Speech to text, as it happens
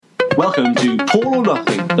Welcome to Paul or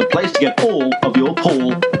Nothing, the place to get all of your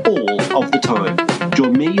Paul all of the time.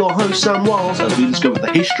 Join me, your host Sam Wiles, as we discover the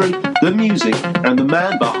history, the music, and the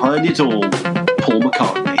man behind it all, Paul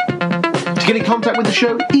McCartney. To get in contact with the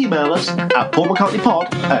show, email us at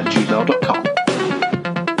paulmccartneypod@gmail.com.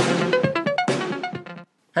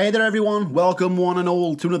 Hey there everyone, welcome one and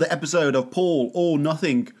all to another episode of Paul or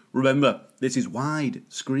Nothing. Remember, this is wide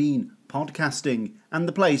screen podcasting and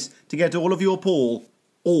the place to get all of your Paul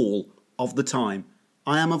all of the time.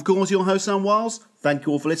 I am of course your host Sam Wiles. Thank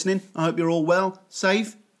you all for listening. I hope you're all well,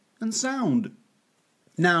 safe and sound.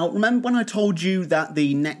 Now, remember when I told you that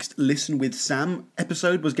the next Listen with Sam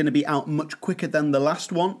episode was going to be out much quicker than the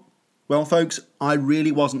last one? Well folks, I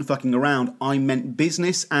really wasn't fucking around. I meant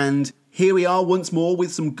business, and here we are once more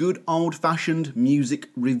with some good old-fashioned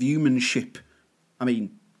music reviewmanship. I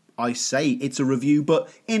mean, I say it's a review,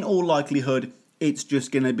 but in all likelihood, it's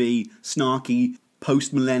just going to be snarky,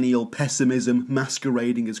 post-millennial pessimism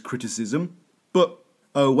masquerading as criticism. But,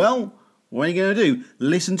 oh well, what are you going to do?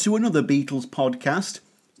 Listen to another Beatles podcast?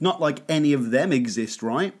 Not like any of them exist,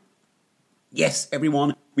 right? Yes,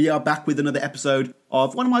 everyone, we are back with another episode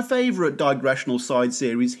of one of my favourite digressional side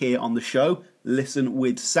series here on the show, Listen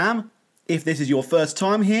with Sam. If this is your first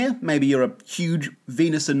time here, maybe you're a huge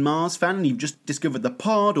Venus and Mars fan and you've just discovered the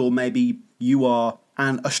pod, or maybe you are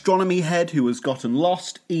an astronomy head who has gotten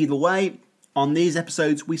lost. Either way, on these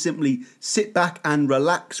episodes we simply sit back and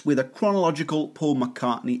relax with a chronological Paul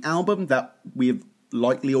McCartney album that we have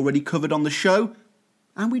likely already covered on the show,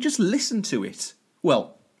 and we just listen to it.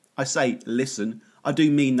 Well, I say listen, I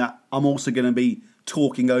do mean that I'm also going to be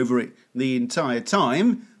talking over it the entire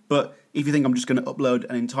time, but if you think I'm just going to upload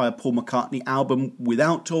an entire Paul McCartney album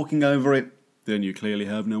without talking over it, then you clearly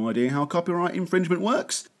have no idea how copyright infringement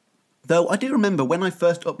works. Though I do remember when I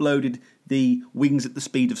first uploaded the Wings at the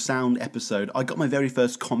Speed of Sound episode, I got my very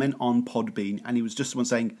first comment on Podbean, and it was just someone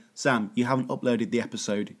saying, Sam, you haven't uploaded the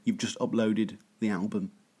episode, you've just uploaded the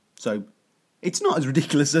album. So it's not as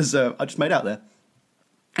ridiculous as I just made out there.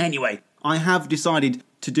 Anyway, I have decided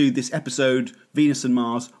to do this episode, Venus and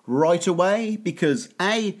Mars, right away because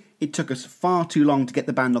A, it took us far too long to get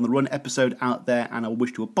the Band on the Run episode out there, and I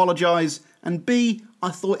wish to apologise, and B, I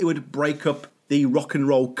thought it would break up the rock and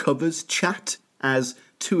roll covers chat, as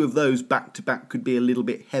two of those back-to-back could be a little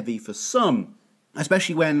bit heavy for some,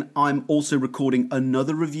 especially when I'm also recording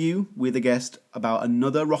another review with a guest about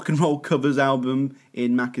another rock and roll covers album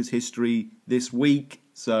in Macca's history this week,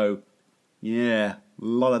 so yeah, a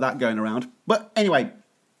lot of that going around. But anyway,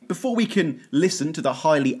 before we can listen to the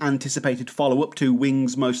highly anticipated follow-up to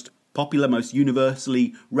Wings' most popular, most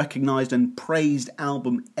universally recognised and praised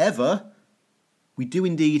album ever, we do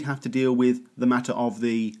indeed have to deal with the matter of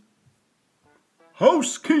the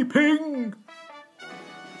housekeeping.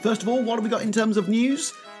 First of all, what have we got in terms of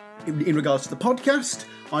news? In regards to the podcast,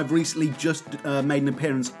 I've recently just made an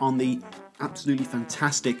appearance on the absolutely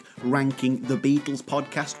fantastic Ranking the Beatles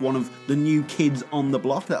podcast, one of the new kids on the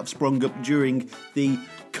block that have sprung up during the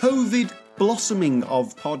COVID blossoming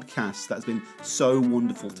of podcasts. That's been so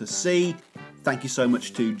wonderful to see. Thank you so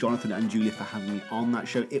much to Jonathan and Julia for having me on that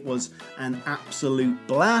show. It was an absolute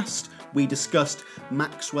blast. We discussed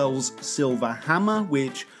Maxwell's Silver Hammer,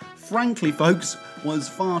 which, frankly, folks, was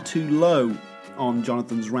far too low on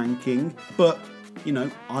Jonathan's ranking. But, you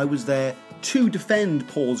know, I was there to defend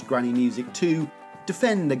Paul's granny music, to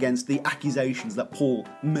defend against the accusations that Paul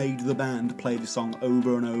made the band play the song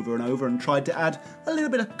over and over and over, and tried to add a little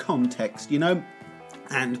bit of context, you know?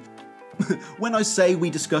 And when I say we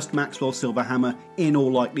discussed Maxwell's Silver Hammer, in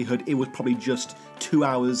all likelihood, it was probably just 2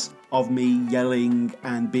 hours of me yelling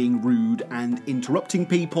and being rude and interrupting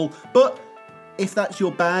people. But if that's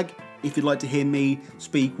your bag, if you'd like to hear me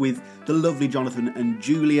speak with the lovely Jonathan and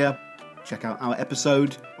Julia, check out our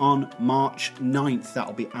episode on March 9th.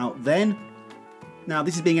 That'll be out then. Now,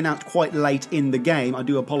 this is being announced quite late in the game, I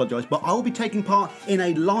do apologise, but I will be taking part in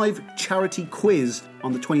a live charity quiz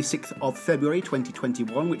on the 26th of February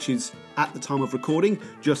 2021, which is, at the time of recording,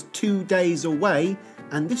 just 2 days away,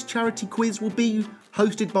 and this charity quiz will be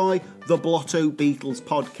hosted by the Blotto Beatles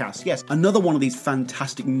podcast. Yes, another one of these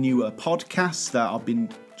fantastic newer podcasts that I've been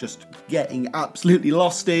just getting absolutely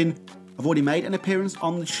lost in. I've already made an appearance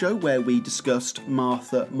on the show where we discussed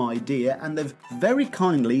Martha, My Dear, and they've very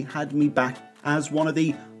kindly had me back as one of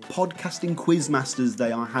the podcasting quiz masters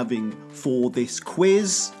they are having for this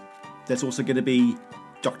quiz. There's also going to be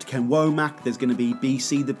Dr. Ken Womack, there's going to be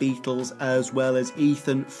BC the Beatles, as well as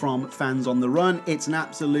Ethan from Fans on the Run. It's an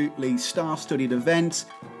absolutely star-studded event.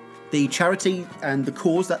 The charity and the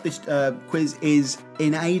cause that this quiz is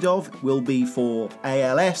in aid of will be for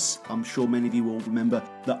ALS. I'm sure many of you will remember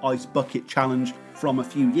the Ice Bucket Challenge from a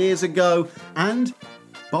few years ago. And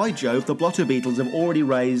by Jove, the Blotto Beatles have already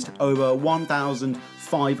raised over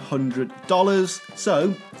 $1,500.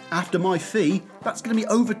 So, after my fee, that's going to be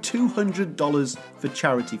over $200 for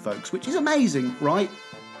charity, folks, which is amazing, right?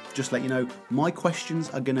 Just to let you know, my questions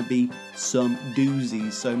are going to be some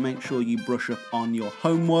doozies, so make sure you brush up on your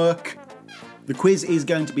homework. The quiz is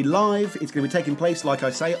going to be live. It's going to be taking place, like I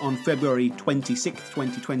say, on February 26th,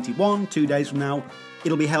 2021, 2 days from now.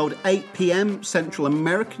 It'll be held 8 p.m. Central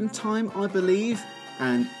American time, I believe.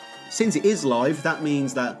 And since it is live, that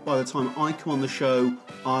means that by the time I come on the show,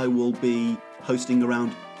 I will be hosting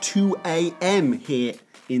around 2 a.m. here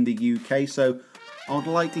in the UK. So I'll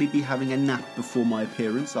likely be having a nap before my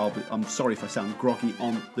appearance. I'm sorry if I sound groggy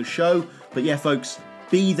on the show. But yeah, folks,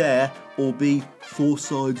 be there or be four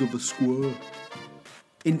sides of a square.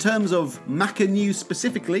 In terms of Macca news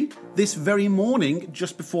specifically, this very morning,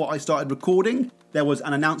 just before I started recording, there was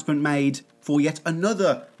an announcement made for yet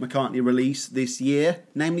another McCartney release this year,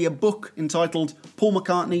 namely a book entitled Paul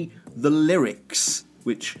McCartney, The Lyrics,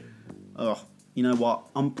 which, you know what,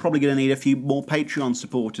 I'm probably going to need a few more Patreon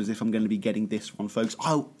supporters if I'm going to be getting this one, folks.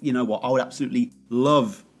 You know what, I would absolutely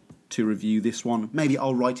love to review this one. Maybe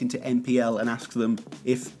I'll write into NPL and ask them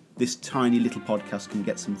if this tiny little podcast can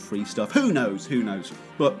get some free stuff. Who knows?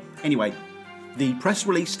 But anyway, the press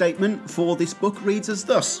release statement for this book reads as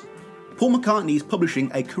thus. Paul McCartney is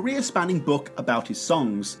publishing a career-spanning book about his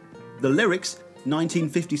songs. The Lyrics,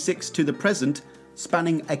 1956 to the present,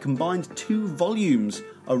 spanning a combined 2 volumes,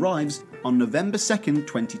 arrives on November 2nd,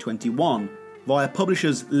 2021, via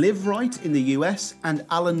publishers Live Right in the US and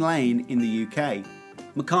Alan Lane in the UK.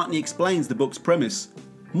 McCartney explains the book's premise.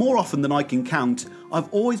 More often than I can count,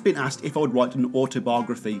 I've always been asked if I would write an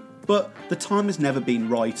autobiography, but the time has never been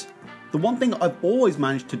right. The one thing I've always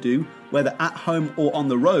managed to do, whether at home or on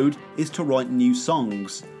the road, is to write new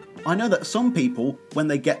songs. I know that some people, when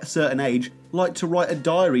they get a certain age, like to write a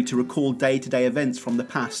diary to recall day-to-day events from the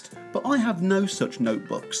past, but I have no such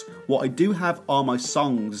notebooks. What I do have are my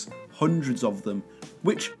songs, hundreds of them,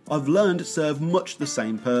 which I've learned serve much the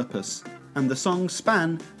same purpose, and the songs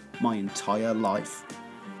span my entire life.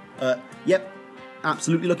 Yep,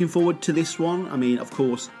 absolutely looking forward to this one. I mean, of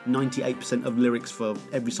course, 98% of lyrics for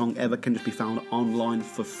every song ever can just be found online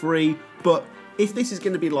for free, but if this is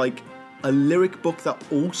going to be like a lyric book that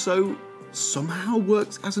also somehow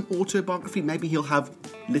works as an autobiography, maybe he'll have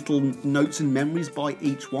little notes and memories by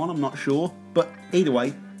each one, I'm not sure. But either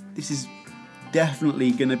way, this is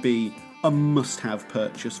definitely going to be a must-have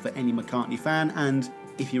purchase for any McCartney fan, and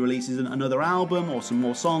if he releases another album or some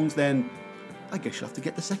more songs, then I guess you'll have to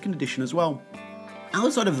get the second edition as well.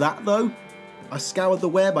 Outside of that, though, I scoured the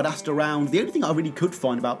web, I'd asked around. The only thing I really could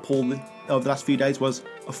find about Paul over the last few days was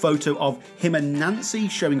a photo of him and Nancy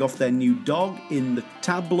showing off their new dog in the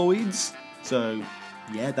tabloids. So,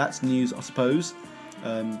 yeah, that's news, I suppose.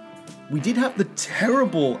 We did have the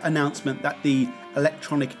terrible announcement that the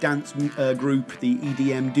electronic dance group, the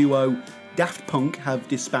EDM duo Daft Punk, have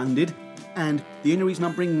disbanded. And the only reason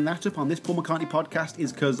I'm bringing that up on this Paul McCartney podcast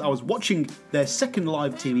is because I was watching their second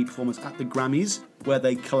live TV performance at the Grammys, where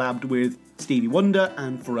they collabed with Stevie Wonder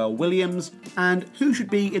and Pharrell Williams, and who should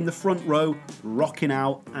be in the front row, rocking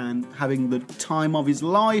out and having the time of his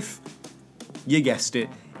life? You guessed it,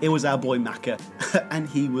 it was our boy Macca, and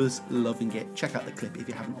he was loving it. Check out the clip if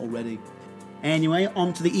you haven't already. Anyway,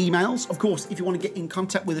 on to the emails. Of course, if you want to get in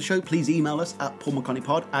contact with the show, please email us at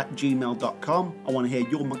paulmccartneypod@gmail.com. I want to hear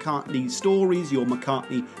your McCartney stories, your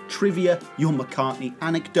McCartney trivia, your McCartney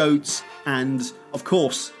anecdotes, and of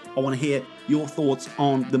course, I want to hear your thoughts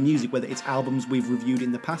on the music, whether it's albums we've reviewed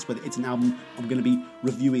in the past, whether it's an album I'm going to be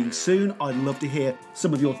reviewing soon. I'd love to hear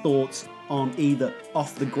some of your thoughts on either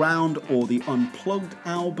Off the Ground or the Unplugged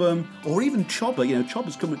album, or even Chopper. You know,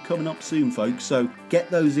 Chopper's coming up soon, folks, so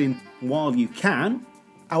get those in while you can.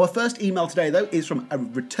 Our first email today, though, is from a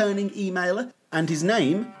returning emailer, and his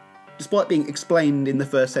name, despite being explained in the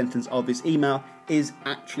first sentence of this email, is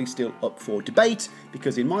actually still up for debate,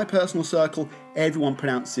 because in my personal circle, everyone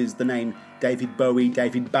pronounces the name David Bowie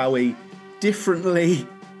differently.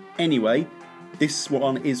 Anyway, this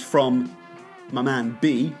one is from my man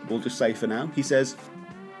B, we'll just say for now. He says,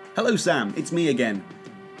 "Hello Sam, it's me again.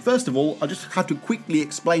 First of all, I just have to quickly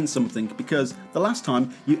explain something, because the last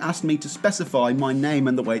time you asked me to specify my name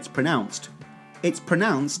and the way it's pronounced. It's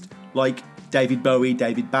pronounced like David Bowie.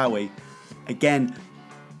 Again,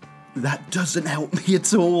 that doesn't help me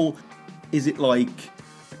at all. Is it like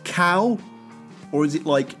cow? Or is it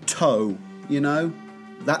like toe? You know?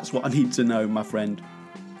 That's what I need to know, my friend.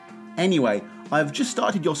 Anyway, I've just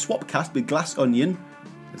started your Swapcast with Glass Onion.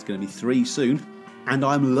 There's going to be 3 soon. And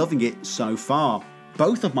I'm loving it so far.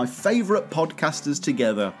 Both of my favourite podcasters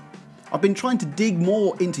together. I've been trying to dig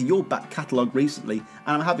more into your back catalogue recently, and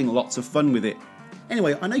I'm having lots of fun with it.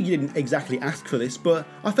 Anyway, I know you didn't exactly ask for this, but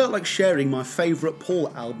I felt like sharing my favourite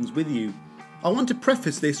Paul albums with you. I want to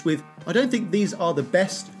preface this with, I don't think these are the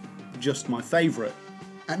best, just my favourite.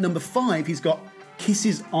 At number 5, he's got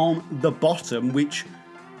Kisses on the Bottom, which,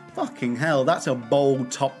 fucking hell, that's a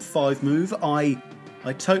bold top 5 move. I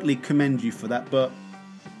totally commend you for that, but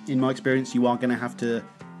in my experience, you are going to have to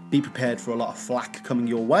be prepared for a lot of flack coming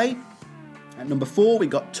your way. At number 4, we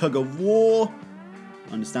got Tug of War.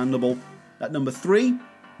 Understandable. At number 3,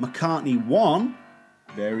 McCartney 1.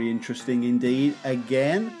 Very interesting indeed.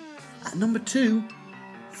 Again. At number 2,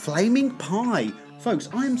 Flaming Pie. Folks,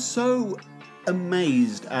 I am so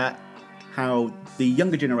amazed at how the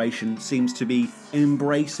younger generation seems to be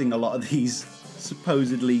embracing a lot of these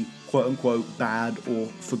supposedly quote-unquote bad or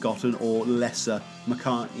forgotten or lesser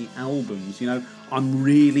McCartney albums. You know, I'm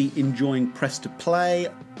really enjoying Press to Play.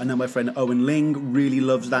 I know my friend Owen Ling really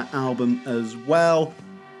loves that album as well.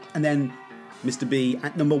 And then Mr. B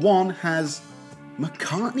at number 1 has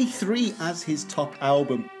McCartney 3 as his top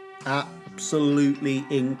album. Absolutely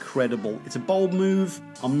incredible. It's a bold move.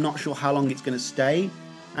 I'm not sure how long it's going to stay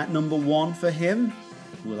at number 1 for him.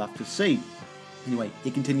 We'll have to see. Anyway,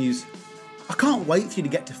 he continues, I can't wait for you to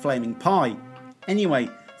get to Flaming Pie. Anyway,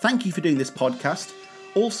 thank you for doing this podcast.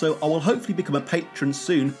 Also, I will hopefully become a patron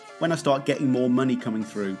soon when I start getting more money coming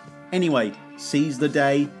through. Anyway, seize the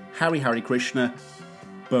day. Hare Krishna.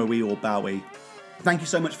 Bowie or Bowie. Thank you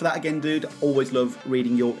so much for that again, dude. Always love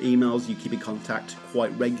reading your emails. You keep in contact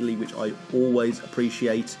quite regularly, which I always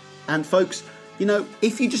appreciate. And folks, you know,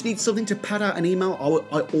 if you just need something to pad out an email,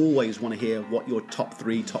 I always want to hear what your top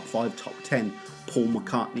 3, top 5, top 10 Paul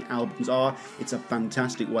McCartney albums are. It's a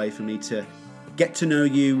fantastic way for me to get to know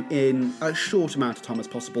you in a short amount of time as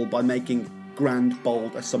possible by making grand,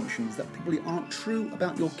 bold assumptions that probably aren't true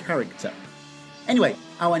about your character. Anyway,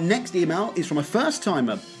 our next email is from a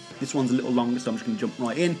first-timer. This one's a little longer, so I'm just going to jump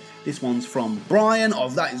right in. This one's from Brian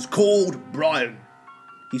of That Is Called Brian.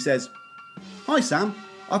 He says, Hi Sam,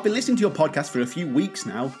 I've been listening to your podcast for a few weeks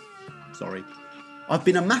now. Sorry. I've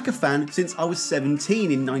been a Macca fan since I was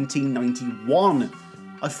 17 in 1991.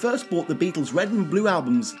 I first bought the Beatles' Red and Blue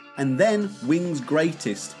albums and then Wings'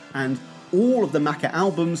 Greatest and all of the Macca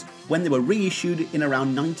albums when they were reissued in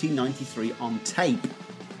around 1993 on tape.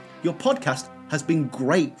 Your podcast has been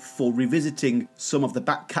great for revisiting some of the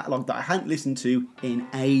back catalogue that I hadn't listened to in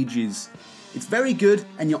ages. It's very good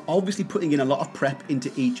and you're obviously putting in a lot of prep into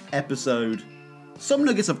each episode. Some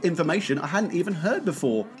nuggets of information I hadn't even heard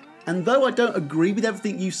before. And though I don't agree with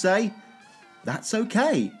everything you say, that's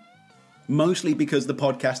okay. Mostly because the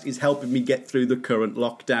podcast is helping me get through the current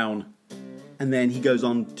lockdown. And then he goes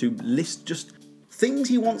on to list just things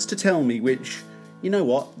he wants to tell me, which, you know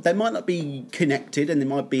what, they might not be connected and there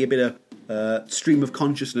might be a bit of stream of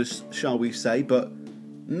consciousness, shall we say, but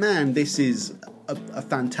man, this is a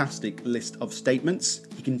fantastic list of statements.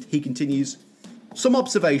 He continues, some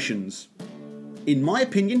observations. In my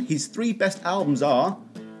opinion, his 3 best albums are,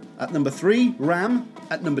 at number 3, Ram,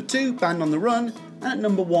 at number 2, Band on the Run, and at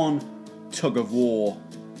number 1, Tug of War.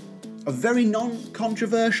 A very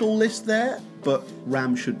non-controversial list there, but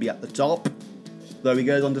Ram should be at the top. Though he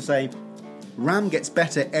goes on to say, Ram gets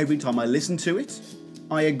better every time I listen to it.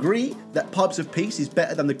 I agree that Pipes of Peace is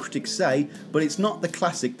better than the critics say, but it's not the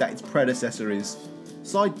classic that its predecessor is.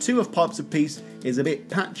 Side 2 of Pipes of Peace is a bit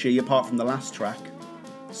patchy apart from the last track.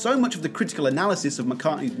 So much of the critical analysis of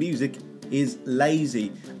McCartney's music is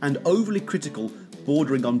lazy and overly critical,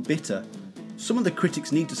 bordering on bitter. Some of the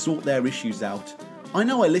critics need to sort their issues out. I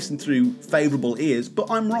know I listen through favourable ears,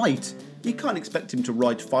 but I'm right. You can't expect him to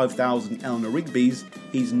write 5,000 Eleanor Rigby's.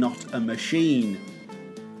 He's not a machine.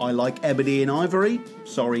 I like Ebony and Ivory.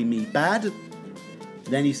 Sorry, me bad.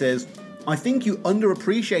 Then he says, I think you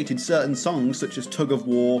underappreciated certain songs such as Tug of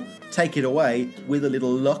War, Take It Away, With a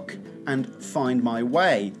Little Luck, and Find My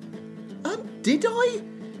Way. Did I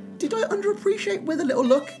underappreciate With a Little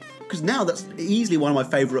Luck? Because now that's easily one of my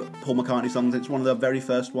favourite Paul McCartney songs. It's one of the very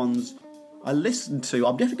first ones I listened to.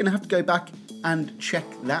 I'm definitely going to have to go back and check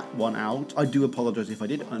that one out. I do apologise if I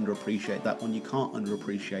did underappreciate that one. You can't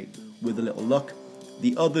underappreciate With a Little Luck.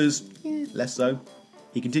 The others, less so.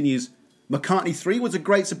 He continues, McCartney 3 was a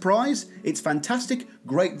great surprise. It's fantastic,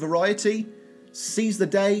 great variety. Seize the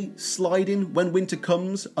Day, Slide In, When Winter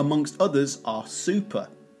Comes, amongst others, are super.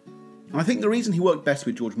 And I think the reason he worked best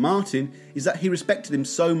with George Martin is that he respected him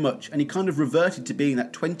so much and he kind of reverted to being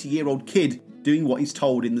that 20-year-old kid doing what he's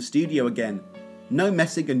told in the studio again. no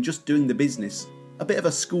messing and just doing the business. A bit of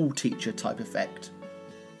a school teacher type effect.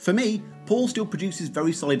 For me, Paul still produces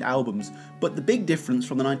very solid albums, but the big difference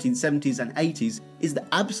from the 1970s and 80s is the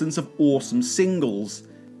absence of awesome singles.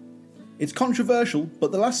 It's controversial,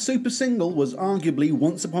 but the last super single was arguably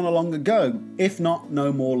Once Upon a Long Ago, if not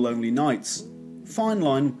No More Lonely Nights. Fine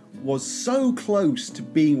Line was so close to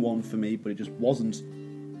being one for me, but it just wasn't.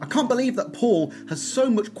 I can't believe that Paul has so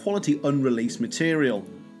much quality unreleased material.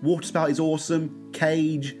 Waterspout is awesome,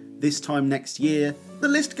 Cage, This Time Next Year, the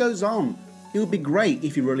list goes on. It would be great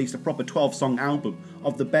if he released a proper 12-song album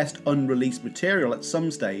of the best unreleased material at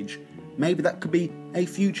some stage. Maybe that could be a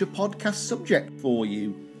future podcast subject for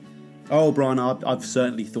you. Oh, Brian, I've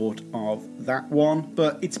certainly thought of that one,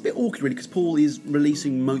 but it's a bit awkward really because Paul is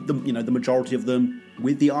releasing the majority of them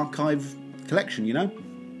with the archive collection, you know?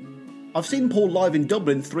 I've seen Paul live in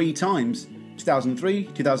Dublin 3 times, 2003,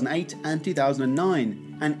 2008 and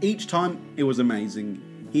 2009, and each time it was amazing.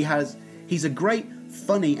 He's a great,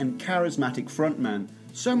 funny and charismatic frontman,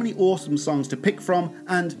 so many awesome songs to pick from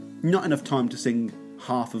and not enough time to sing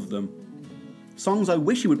half of them. Songs I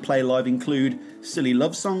wish he would play live include Silly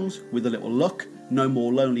Love Songs, With a Little Luck, No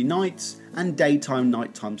More Lonely Nights, and Daytime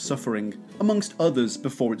Nighttime Suffering, amongst others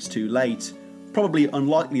before it's too late. Probably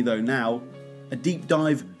unlikely though now. A deep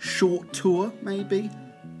dive short tour, maybe?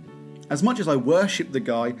 As much as I worship the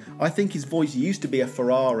guy, I think his voice used to be a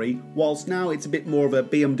Ferrari, whilst now it's a bit more of a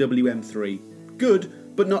BMW M3.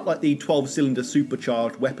 Good, but not like the 12-cylinder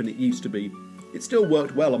supercharged weapon it used to be. It still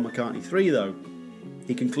worked well on McCartney 3 though.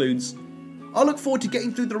 He concludes, I look forward to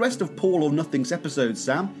getting through the rest of Paul or Nothing's episodes,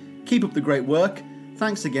 Sam. Keep up the great work.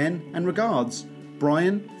 Thanks again, and regards.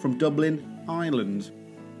 Brian from Dublin, Ireland.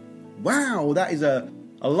 Wow, that is a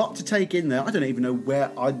lot to take in there. I don't even know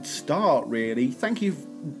where I'd start, really. Thank you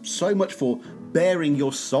so much for bearing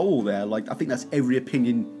your soul there. Like, I think that's every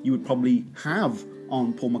opinion you would probably have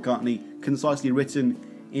on Paul McCartney, concisely written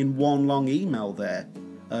in one long email there.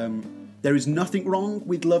 There is nothing wrong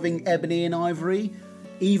with loving Ebony and Ivory,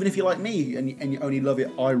 even if you're like me and you only love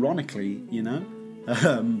it ironically, you know?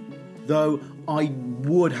 Though I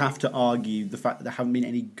would have to argue the fact that there haven't been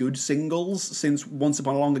any good singles since Once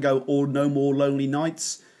Upon a Long Ago or No More Lonely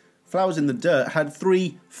Nights. Flowers in the Dirt had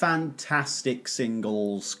 3 fantastic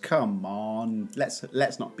singles. Come on,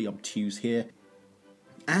 let's not be obtuse here.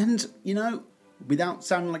 And, you know, without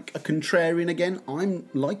sounding like a contrarian again, I'm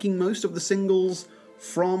liking most of the singles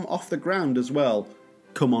from Off the Ground as well.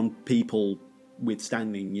 Come on, people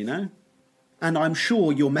withstanding, you know? And I'm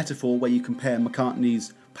sure your metaphor where you compare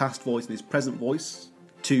McCartney's past voice and his present voice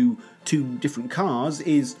to 2 different cars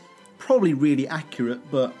is probably really accurate,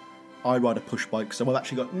 but I ride a push bike, so I've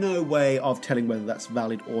actually got no way of telling whether that's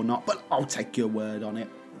valid or not, but I'll take your word on it.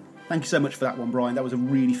 Thank you so much for that one, Brian. That was a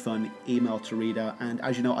really fun email to read out, and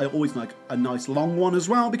as you know, I always like a nice long one as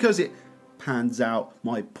well because it pans out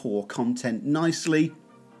my poor content nicely.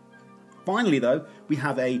 Finally, though, we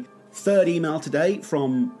have a 3rd email today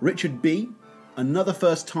from Richard B., another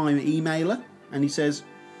first-time emailer, and he says,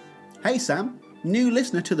 Hey Sam, new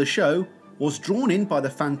listener to the show, was drawn in by the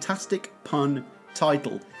fantastic pun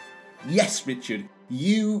title. Yes, Richard,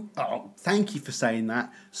 thank you for saying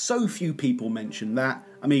that. So few people mention that.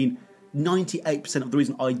 I mean, 98% of the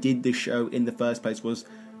reason I did this show in the first place was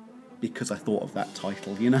because I thought of that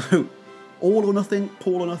title, you know? All or Nothing,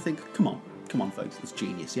 Paul or Nothing, come on folks, it's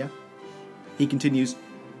genius, yeah? He continues,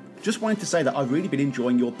 just wanted to say that I've really been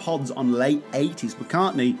enjoying your pods on late 80s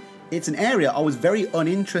McCartney. It's an area I was very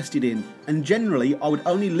uninterested in, and generally I would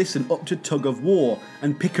only listen up to Tug of War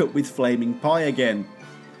and pick up with Flaming Pie again.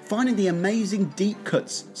 Finding the amazing deep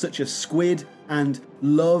cuts such as Squid and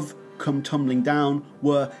Love Come Tumbling Down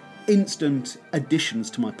were instant additions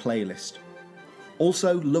to my playlist.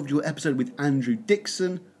 Also loved your episode with Andrew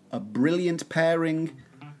Dixon, a brilliant pairing.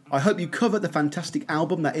 I hope you cover the fantastic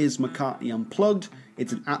album that is McCartney Unplugged.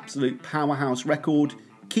 It's an absolute powerhouse record.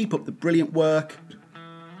 Keep up the brilliant work.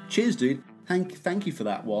 Cheers, dude. Thank you for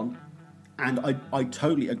that one. And I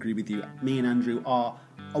totally agree with you. Me and Andrew are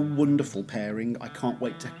a wonderful pairing. I can't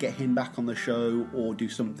wait to get him back on the show or do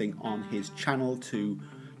something on his channel to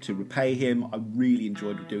repay him. I really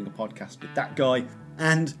enjoyed doing a podcast with that guy.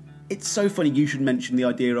 And it's so funny you should mention the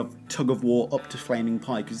idea of Tug of War up to Flaming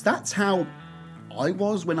Pie, because that's how I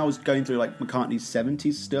was when I was going through like McCartney's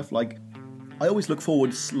 70s stuff. Like, I always look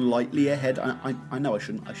forward slightly ahead. I know I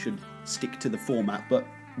shouldn't. I should stick to the format, but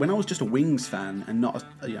when I was just a Wings fan and not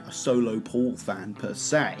a solo Paul fan per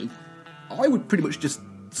se, I would pretty much just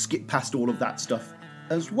skip past all of that stuff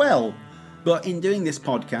as well. But in doing this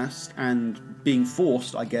podcast and being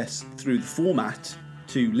forced, I guess, through the format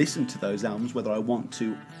to listen to those albums, whether I want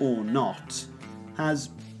to or not, has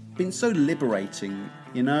been so liberating,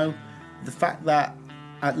 you know? The fact that,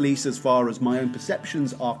 at least as far as my own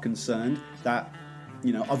perceptions are concerned, that,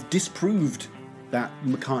 you know, I've disproved that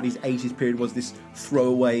McCartney's 80s period was this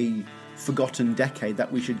throwaway, forgotten decade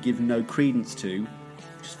that we should give no credence to,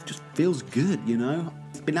 just feels good, you know?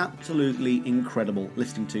 It's been absolutely incredible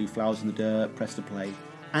listening to Flowers in the Dirt, Press to Play,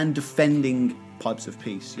 and defending Pipes of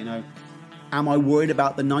Peace, you know? Am I worried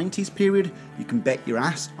about the 90s period? You can bet your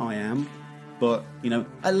ass I am. But, you know,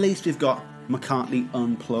 at least we've got McCartney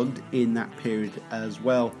Unplugged in that period as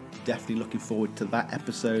well. Definitely looking forward to that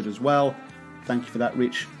episode as well. Thank you for that,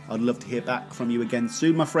 Rich. I'd love to hear back from you again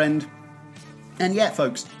soon, my friend. And yeah,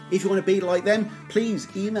 folks, if you want to be like them, please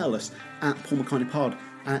email us at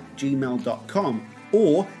paulmccartneypod@gmail.com.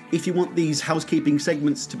 Or, if you want these housekeeping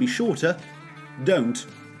segments to be shorter, don't.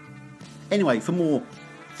 Anyway, for more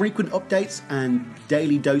frequent updates and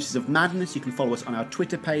daily doses of madness, you can follow us on our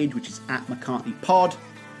Twitter page, which is @McCartneyPod.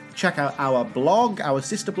 Check out our blog, our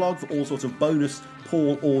sister blog, for all sorts of bonus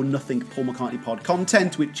Paul or Nothing Paul McCartney Pod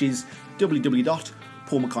content, which is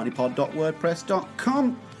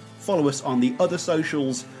www.paulmccartneypod.wordpress.com. Follow us on the other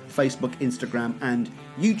socials, Facebook, Instagram, and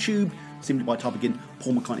YouTube, simply by typing in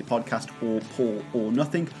Paul McCartney Podcast or Paul or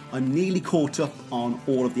Nothing. I'm nearly caught up on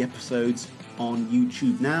all of the episodes on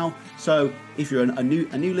YouTube now, so if you're a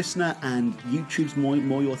new listener and YouTube's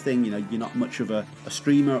more your thing, you know, you're not much of a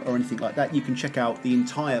streamer or anything like that, you can check out the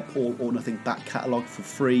entire Paul or Nothing back catalogue for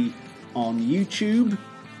free on YouTube.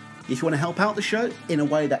 If you want to help out the show in a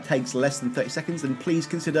way that takes less than 30 seconds, then please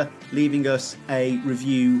consider leaving us a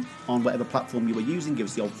review on whatever platform you were using. Give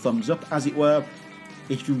us the old thumbs up, as it were.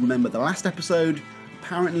 If you remember the last episode,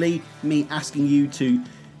 apparently me asking you to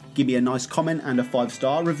give me a nice comment and a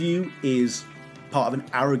 5-star review is part of an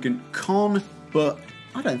arrogant con, but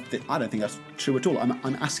I don't think that's true at all.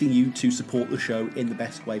 I'm asking you to support the show in the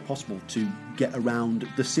best way possible to get around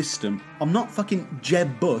the system. I'm not fucking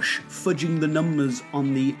Jeb Bush fudging the numbers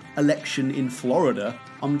on the election in Florida.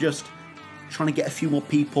 I'm just trying to get a few more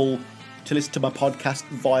people to listen to my podcast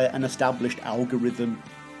via an established algorithm.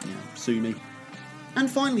 Yeah, sue me.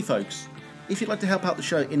 And finally, folks, if you'd like to help out the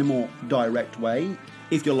show in a more direct way,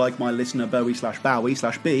 if you're like my listener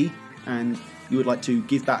Bowie/Bowie/B, and you would like to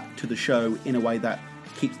give back to the show in a way that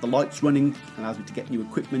keeps the lights running, allows me to get new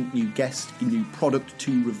equipment, new guests, new product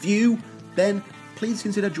to review, then please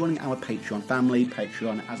consider joining our Patreon family.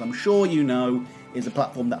 Patreon, as I'm sure you know, is a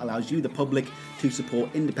platform that allows you, the public, to support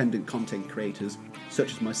independent content creators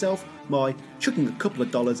such as myself by chucking a couple of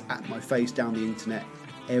dollars at my face down the internet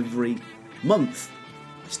every month.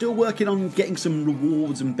 Still working on getting some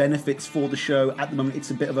rewards and benefits for the show. At the moment,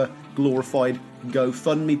 it's a bit of a glorified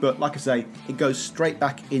GoFundMe, but like I say, it goes straight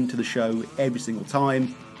back into the show every single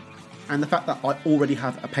time. And the fact that I already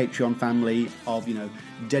have a Patreon family of, you know,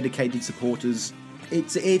 dedicated supporters,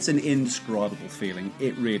 it's an indescribable feeling.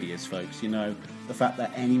 It really is, folks. You know, the fact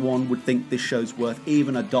that anyone would think this show's worth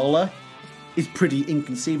even $1 is pretty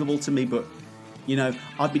inconceivable to me, but, you know,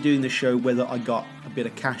 I'd be doing this show whether I got a bit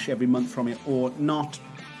of cash every month from it or not.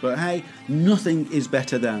 But hey, nothing is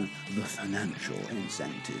better than the financial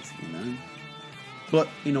incentive, you know? But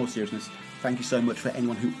in all seriousness, thank you so much for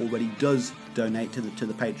anyone who already does donate to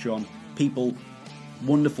the Patreon. People,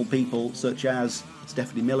 wonderful people such as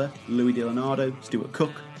Stephanie Miller, Louis DiLeonardo, Stuart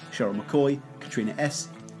Cook, Cheryl McCoy, Katrina S.,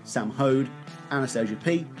 Sam Hode, Anastasia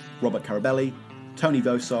P., Robert Carabelli, Tony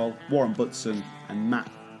Vosol, Warren Butson, and Matt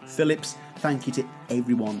Phillips. Thank you to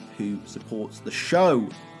everyone who supports the show.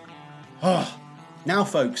 Now,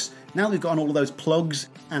 folks, now we've gotten all of those plugs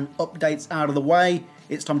and updates out of the way,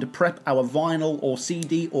 it's time to prep our vinyl or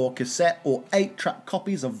CD or cassette or 8-track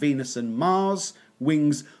copies of Venus and Mars,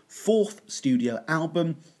 Wings' 4th studio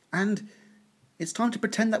album, and it's time to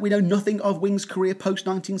pretend that we know nothing of Wings' career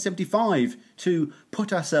post-1975, to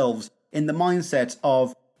put ourselves in the mindset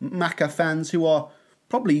of Macca fans who are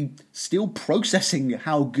probably still processing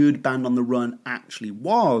how good Band on the Run actually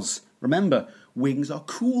was. Remember, Wings are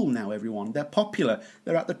cool now, everyone. They're popular.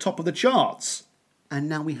 They're at the top of the charts. And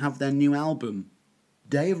now we have their new album.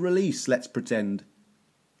 Day of release, let's pretend.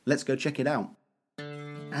 Let's go check it out.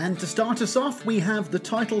 And to start us off, we have the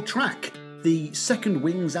title track, the second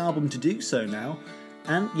Wings album to do so now.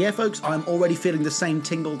 And yeah, folks, I'm already feeling the same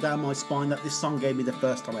tingle down my spine that this song gave me the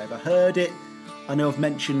first time I ever heard it. I know I've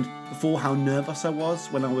mentioned before how nervous I was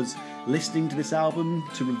when I was listening to this album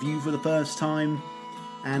to review for the first time.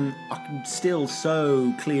 And I can still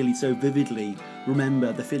so clearly, so vividly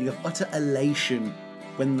remember the feeling of utter elation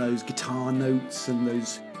when those guitar notes and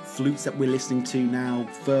those flutes that we're listening to now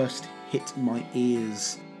first hit my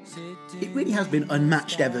ears. It really has been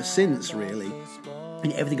unmatched ever since, really.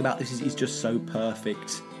 And everything about this is just so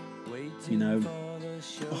perfect. You know,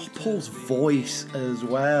 Oh, Paul's voice as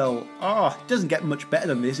well. It doesn't get much better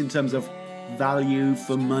than this in terms of value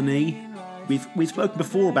for money. We've spoken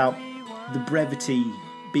before about the brevity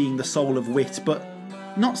being the soul of wit, but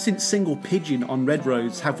not since Single Pigeon on Red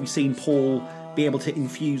Rose have we seen Paul be able to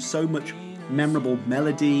infuse so much memorable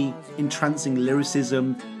melody, entrancing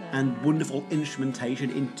lyricism, and wonderful instrumentation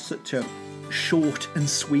in such a short and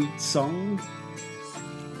sweet song.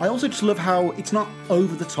 I also just love how it's not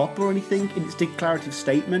over the top or anything in its declarative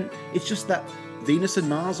statement. It's just that Venus and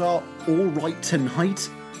Mars are all right tonight,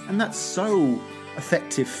 and that's so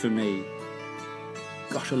effective for me.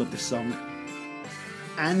 Gosh, I love this song.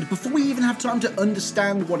 And before we even have time to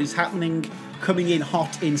understand what is happening, coming in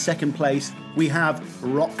hot in second place, we have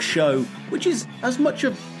Rock Show, which is as much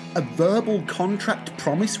of a verbal contract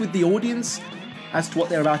promise with the audience as to what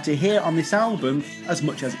they're about to hear on this album, as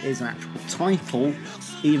much as it is an actual title,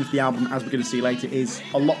 even if the album, as we're going to see later, is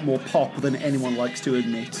a lot more pop than anyone likes to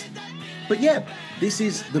admit. But yeah, this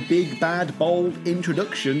is the big, bad, bold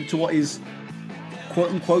introduction to what is,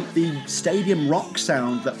 quote-unquote, the stadium rock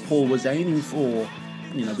sound that Paul was aiming for,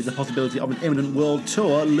 with the possibility of an imminent world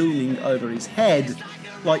tour looming over his head.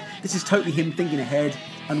 Like, this is totally him thinking ahead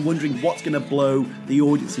and wondering what's going to blow the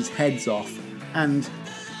audience's heads off. And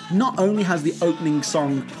not only has the opening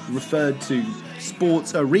song referred to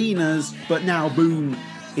sports arenas, but now, boom,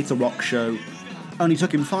 it's a rock show. Only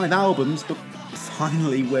took him 5 albums, but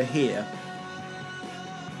finally we're here.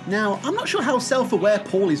 Now, I'm not sure how self-aware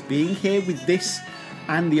Paul is being here with this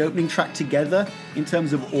and the opening track together in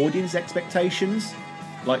terms of audience expectations.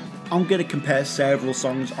 Like, I'm going to compare several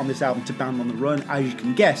songs on this album to Band on the Run, as you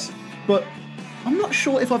can guess, but I'm not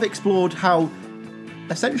sure if I've explored how,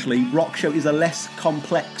 essentially, Rock Show is a less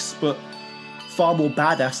complex but far more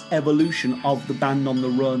badass evolution of the Band on the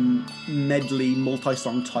Run medley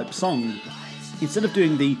multi-song type song. Instead of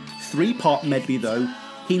doing the 3-part medley though,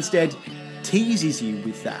 he instead teases you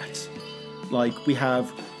with that. Like, we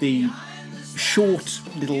have the short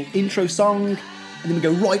little intro song, and then we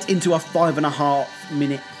go right into a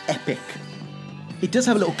 5.5-minute epic. It does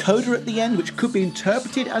have a little coda at the end, which could be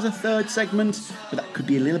interpreted as a third segment, but that could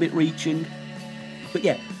be a little bit reaching. But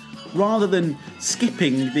yeah, rather than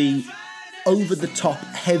skipping the over-the-top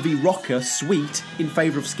heavy rocker suite in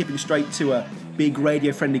favour of skipping straight to a big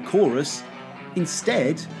radio-friendly chorus,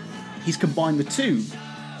 instead, he's combined the two.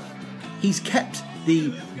 He's kept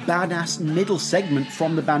the badass middle segment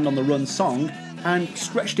from the Band on the Run song and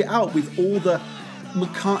stretched it out with all the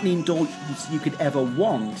McCartney indulgence you could ever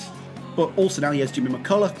want. But also now he has Jimmy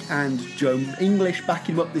McCulloch and Joe English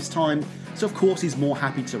backing him up this time, so of course he's more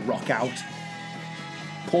happy to rock out.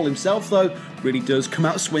 Paul himself, though, really does come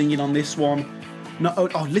out swinging on this one.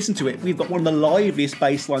 Listen to it. We've got one of the liveliest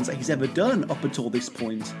bass lines that he's ever done up until this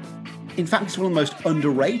point. In fact, it's one of the most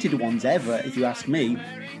underrated ones ever, if you ask me.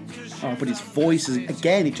 But his voice,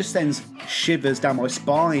 again, it just sends shivers down my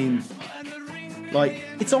spine. Like,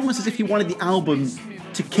 it's almost as if he wanted the album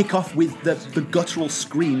to kick off with the guttural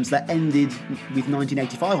screams that ended with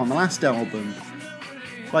 1985 on the last album.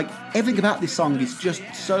 Like, everything about this song is just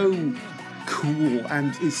so cool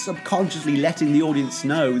and is subconsciously letting the audience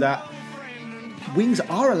know that Wings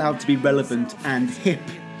are allowed to be relevant and hip,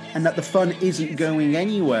 and that the fun isn't going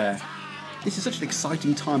anywhere. This is such an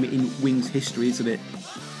exciting time in Wings history, isn't it?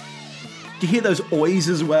 Do you hear those oys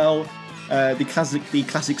as well? The classic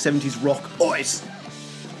 70s rock oys.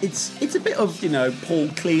 It's a bit of, Paul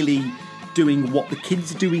clearly doing what the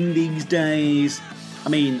kids are doing these days. I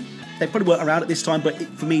mean, they probably weren't around at this time, but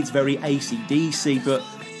for me it's very AC/DC, but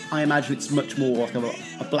I imagine it's much more like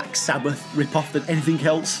a Black Sabbath rip-off than anything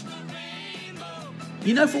else.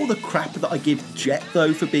 For all the crap that I give Jet,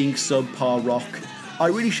 though, for being subpar rock, I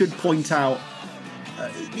really should point out,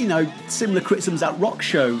 similar criticisms at Rock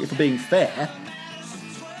Show, if we're being fair.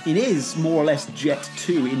 It is more or less Jet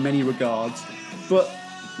 2 in many regards, but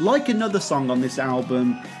like another song on this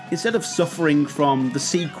album, instead of suffering from the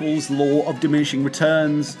sequel's law of diminishing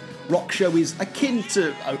returns, Rock Show is akin to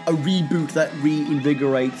a reboot that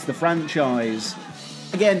reinvigorates the franchise.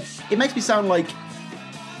 Again, it makes me sound like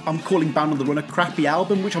I'm calling Band on the Run a crappy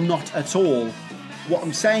album, which I'm not at all. What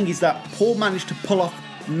I'm saying is that Paul managed to pull off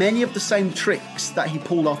many of the same tricks that he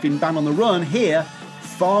pulled off in Band on the Run here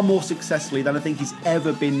far more successfully than I think he's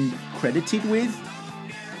ever been credited with.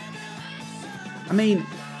 I mean,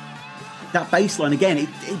 that bass line, again,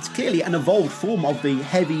 it's clearly an evolved form of the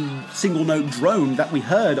heavy single-note drone that we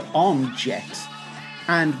heard on Jet.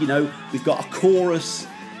 And, we've got a chorus,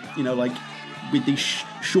 like, with these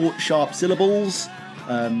short, sharp syllables.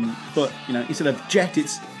 But, instead of Jet,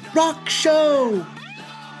 it's Rock Show!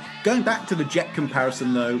 Going back to the Jet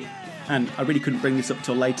comparison, though, and I really couldn't bring this up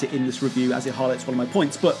till later in this review as it highlights one of my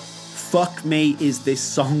points, but fuck me, is this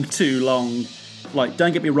song too long. Like,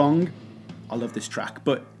 don't get me wrong, I love this track,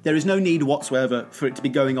 but there is no need whatsoever for it to be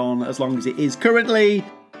going on as long as it is currently.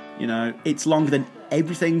 You know, it's longer than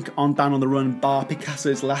everything on Band on the Run bar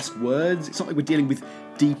Picasso's last words. It's not like we're dealing with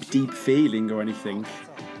deep feeling or anything.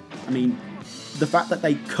 I mean, the fact that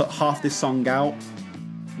they cut half this song out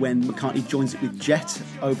when McCartney joins it with Jet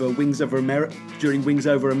over during Wings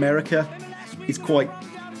Over America is quite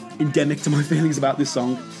endemic to my feelings about this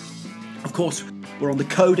song. Of course, we're on the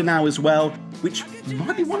coda now as well, which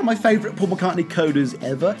might be one of my favourite Paul McCartney codas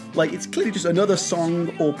ever. Like, it's clearly just another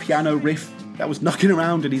song or piano riff that was knocking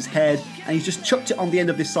around in his head, and he's just chucked it on the end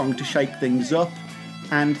of this song to shake things up.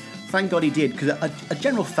 And thank God he did, because a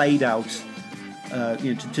general fade out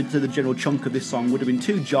to the general chunk of this song would have been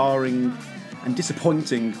too jarring and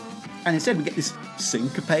disappointing. And instead we get this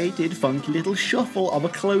syncopated, funky little shuffle of a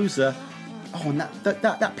closer. Oh, and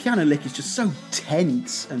that piano lick is just so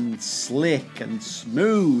tense and slick and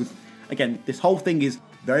smooth. Again, this whole thing is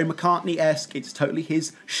very McCartney-esque. It's totally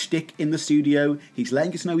his shtick in the studio. He's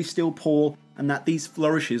letting us know he's still Paul, and that these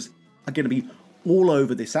flourishes are going to be all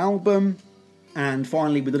over this album. And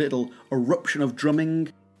finally, with a little eruption of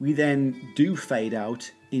drumming, we then do fade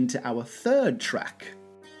out into our third track,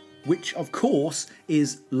 which, of course,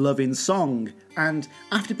 is Love in Song. And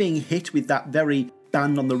after being hit with that very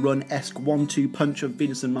Band on the Run-esque 1-2 punch of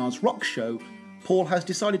Venus and Mars rock show, Paul has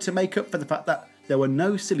decided to make up for the fact that there were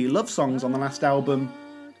no silly love songs on the last album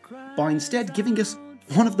by instead giving us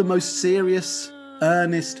one of the most serious,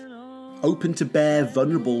 earnest, open to bear,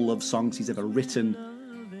 vulnerable love songs he's ever written,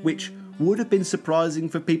 which would have been surprising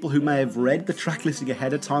for people who may have read the track listing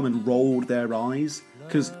ahead of time and rolled their eyes,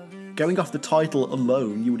 because going off the title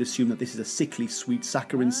alone, you would assume that this is a sickly sweet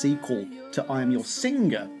saccharine sequel to I Am Your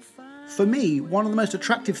Singer. For me, one of the most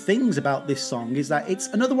attractive things about this song is that it's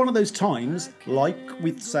another one of those times, like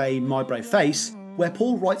with, say, My Brave Face, where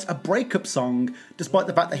Paul writes a breakup song despite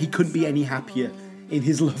the fact that he couldn't be any happier in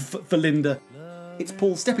his love for Linda. It's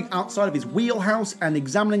Paul stepping outside of his wheelhouse and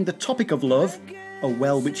examining the topic of love, a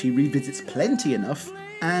well which he revisits plenty enough,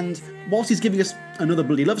 and whilst he's giving us another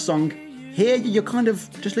bloody love song, here you're kind of,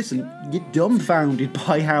 just listen, you're dumbfounded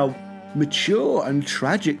by how mature and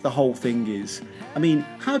tragic the whole thing is. I mean,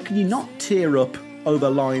 how can you not tear up over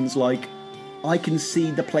lines like, I can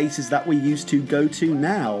see the places that we used to go to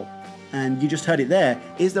now? And you just heard it there.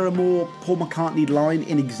 Is there a more Paul McCartney line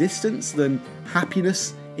in existence than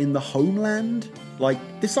happiness in the homeland? Like,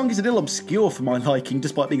 this song is a little obscure for my liking,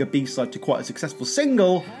 despite being a B-side to quite a successful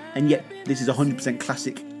single, and yet this is a 100%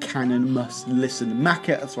 classic canon must-listen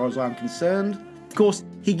Macca as far as I'm concerned. Of course,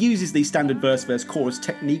 he uses the standard verse-verse-chorus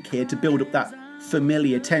technique here to build up that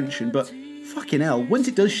familiar tension, but fucking hell, once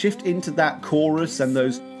it does shift into that chorus and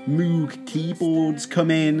those Moog keyboards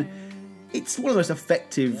come in, it's one of the most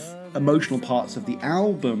effective emotional parts of the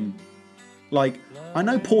album. Like, I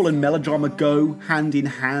know Paul and melodrama go hand in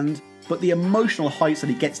hand, but the emotional heights that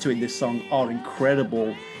he gets to in this song are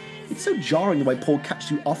incredible. It's so jarring the way Paul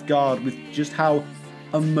catches you off guard with just how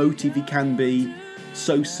emotive he can be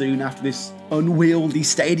so soon after this unwieldy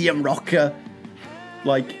stadium rocker.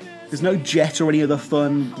 Like, there's no Jet or any other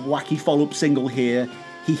fun, wacky follow-up single here.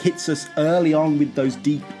 He hits us early on with those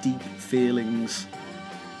deep feelings.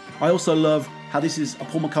 I also love how this is a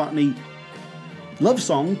Paul McCartney love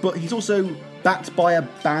song, but he's also backed by a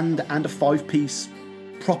band and a 5-piece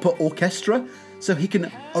proper orchestra, so he can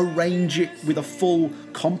arrange it with a full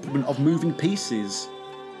complement of moving pieces.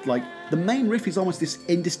 Like, the main riff is almost this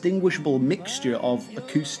indistinguishable mixture of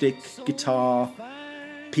acoustic, guitar,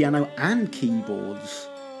 piano and keyboards.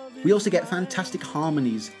 We also get fantastic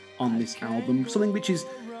harmonies on this album,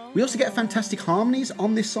 we also get fantastic harmonies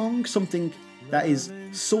on this song, something that is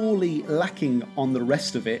sorely lacking on the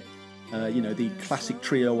rest of it. The classic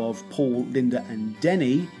trio of Paul, Linda and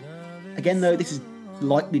Denny. Again, though, this is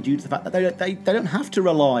likely due to the fact that they don't have to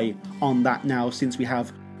rely on that now, since we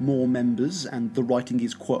have more members and the writing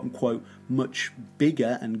is quote-unquote much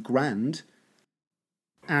bigger and grand.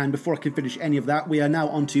 And before I can finish any of that, we are now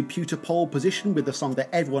onto Pewter Pole Position with the song that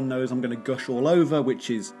everyone knows I'm going to gush all over, which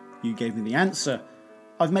is You Gave Me the Answer.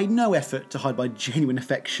 I've made no effort to hide my genuine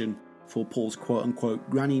affection for Paul's quote-unquote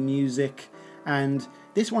granny music, and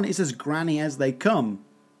this one is as granny as they come.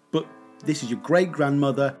 But this is your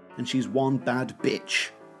great-grandmother, and she's one bad bitch.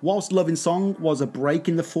 Whilst Love in Song was a break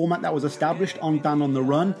in the format that was established on Band on the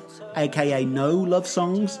Run, aka no love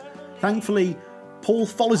songs, thankfully Paul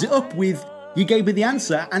follows it up with You Gave Me the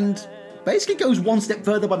Answer, and basically goes one step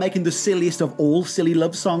further by making the silliest of all silly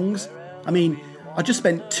love songs. I mean, I just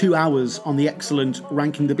spent 2 hours on the excellent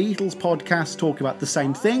Ranking the Beatles podcast talking about the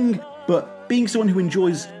same thing, But being someone who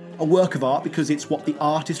enjoys a work of art because it's what the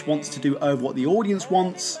artist wants to do over what the audience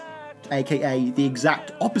wants, aka the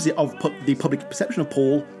exact opposite of the public perception of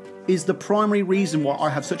Paul, is the primary reason why I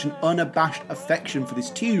have such an unabashed affection for this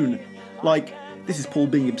tune. Like, this is Paul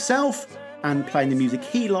being himself and playing the music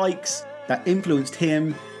he likes, that influenced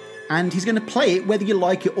him, and he's going to play it whether you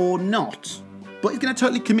like it or not. But he's going to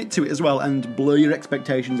totally commit to it as well and blow your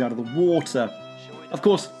expectations out of the water. Of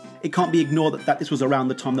course, it can't be ignored that this was around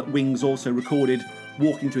the time that Wings also recorded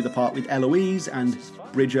Walking Through the Park with Eloise and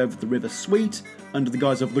Bridge Over the River Sweet under the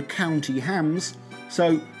guise of the County Hams.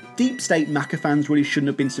 So Deep State Macca fans really shouldn't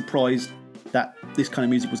have been surprised that this kind of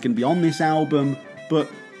music was going to be on this album. But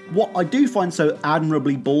what I do find so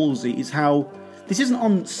admirably ballsy is how this isn't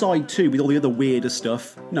on side 2 with all the other weirder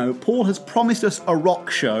stuff. No, Paul has promised us a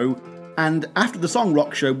rock show, and after the song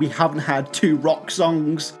Rock Show, we haven't had 2 rock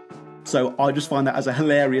songs. So I just find that as a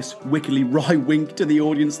hilarious, wickedly wry wink to the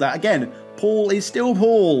audience that, again, Paul is still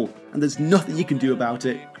Paul, and there's nothing you can do about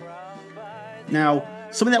it. Now,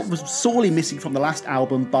 something that was sorely missing from the last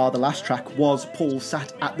album, bar the last track, was Paul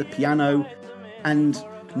sat at the piano, and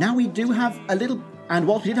now we do have a little, and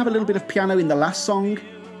whilst we did have a little bit of piano in the last song,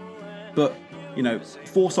 but,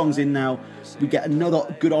 4 songs in now, we get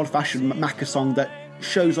another good old-fashioned Macca song that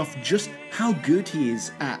shows off just how good he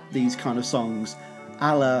is at these kind of songs,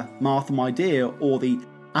 a la Martha My Dear or the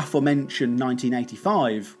aforementioned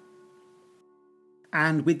 1985.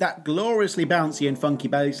 And with that gloriously bouncy and funky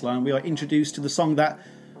bass line, we are introduced to the song that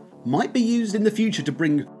might be used in the future to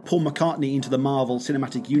bring Paul McCartney into the Marvel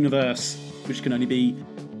Cinematic Universe, which can only be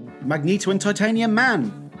Magneto and Titanium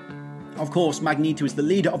Man. Of course, Magneto is the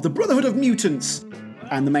leader of the Brotherhood of Mutants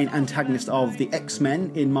and the main antagonist of the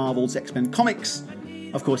X-Men in Marvel's X-Men comics.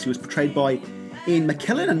 Of course, he was portrayed by Ian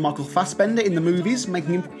McKellen and Michael Fassbender in the movies,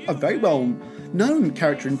 making him a very well-known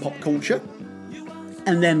character in pop culture.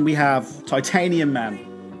 And then we have Titanium Man.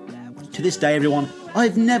 To this day, everyone,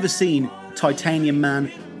 I've never seen Titanium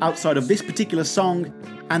Man outside of this particular song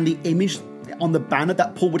and the image on the banner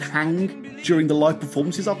that Paul would hang during the live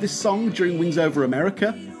performances of this song during Wings Over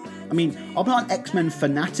America. I mean, I'm not an X-Men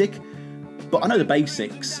fanatic, but I know the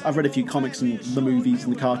basics. I've read a few comics and the movies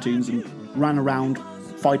and the cartoons and ran around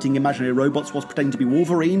fighting imaginary robots whilst pretending to be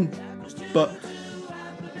Wolverine. But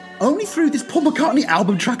only through this Paul McCartney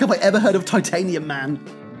album track have I ever heard of Titanium Man.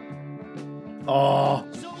 Oh,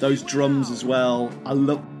 those drums as well. I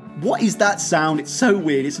love... What is that sound? It's so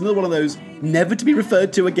weird. It's another one of those never to be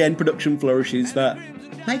referred to again production flourishes that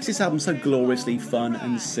makes this album so gloriously fun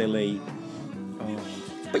and silly. Oh.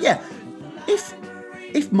 But yeah,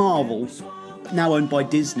 if Marvel, now owned by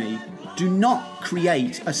Disney, do not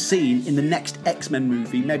create a scene in the next X-Men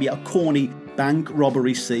movie, maybe a corny bank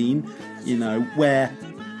robbery scene, where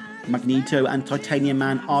Magneto and Titanium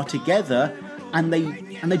Man are together, and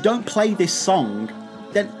they don't play this song,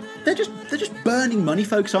 then they're just burning money,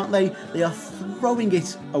 folks, aren't they? They are throwing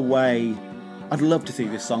it away. I'd love to see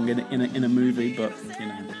this song in a movie, but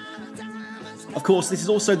Of course, this is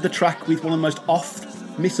also the track with one of the most oft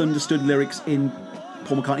misunderstood lyrics in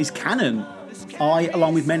Paul McCartney's canon. I,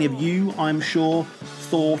 along with many of you, I'm sure,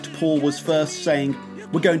 thought Paul was first saying,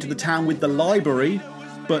 "We're going to the town with the library,"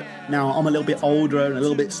 but now I'm a little bit older and a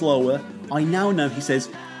little bit slower. I now know he says,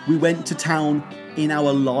 "We went to town in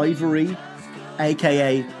our livery,"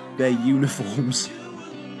 aka their uniforms.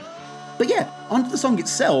 But yeah, onto the song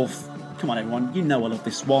itself. Come on everyone, you know I love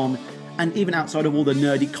this one, and even outside of all the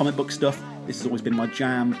nerdy comic book stuff, this has always been my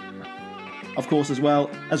jam. Of course, as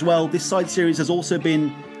well, this side series has also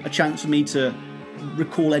been a chance for me to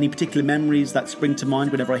recall any particular memories that spring to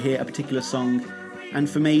mind whenever I hear a particular song. And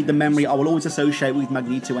for me, the memory I will always associate with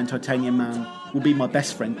Magneto and Titanium Man will be my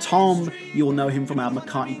best friend Tom. You'll know him from our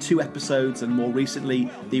McCartney 2 episodes and more recently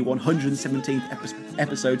the 117th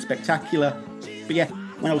episode Spectacular. But yeah,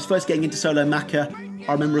 when I was first getting into solo Macca,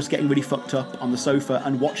 I remember us getting really fucked up on the sofa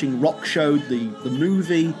and watching Rock Show, the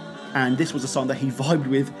movie, and this was a song that he vibed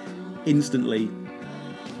with instantly.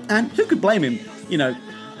 And who could blame him?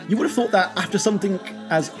 You would have thought that after something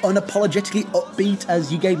as unapologetically upbeat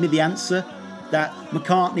as You Gave Me the Answer, that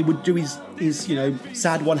McCartney would do his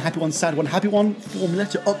sad one, happy one, sad one, happy one formula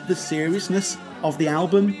to up the seriousness of the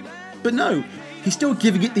album. But no, he's still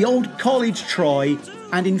giving it the old college try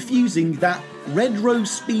and infusing that Red Rose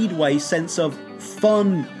Speedway sense of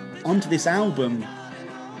fun onto this album.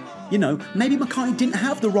 Maybe McCartney didn't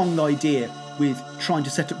have the wrong idea with trying to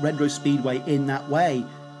set up Red Rose Speedway in that way.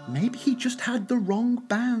 Maybe he just had the wrong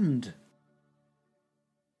band.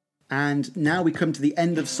 And now we come to the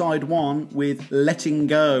end of side 1 with Letting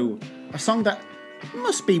Go, a song that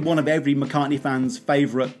must be one of every McCartney fan's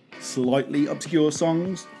favourite slightly obscure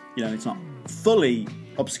songs. It's not fully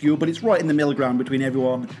obscure, but it's right in the middle ground between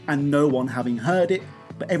everyone and no one having heard it,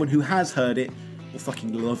 but everyone who has heard it will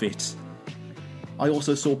fucking love it. I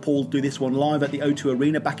also saw Paul do this one live at the O2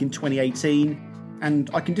 Arena back in 2018,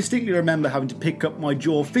 and I can distinctly remember having to pick up my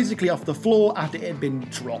jaw physically off the floor after it had been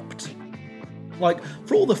dropped. Like,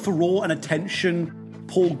 for all the furore and attention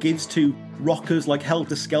Paul gives to rockers like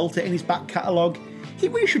Helter Skelter in his back catalogue, he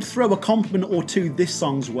really should throw a compliment or two this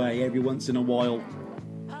song's way every once in a while.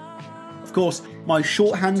 Of course, my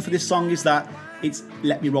shorthand for this song is that it's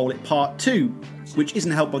Let Me Roll It Part 2, which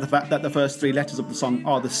isn't helped by the fact that the first three letters of the song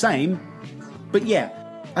are the same. But yeah,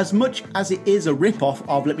 as much as it is a rip-off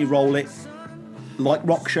of Let Me Roll It, like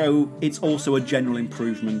Rock Show, it's also a general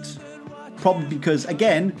improvement. Probably because,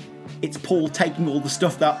 again, it's Paul taking all the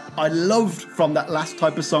stuff that I loved from that last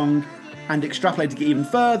type of song and extrapolating it even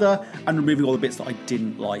further and removing all the bits that I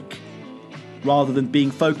didn't like. Rather than being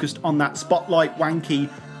focused on that spotlight wanky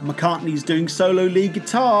McCartney's doing solo lead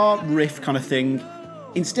guitar riff kind of thing,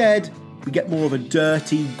 instead we get more of a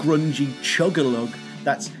dirty, grungy chug-a-lug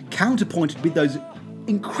that's counterpointed with those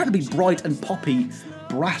incredibly bright and poppy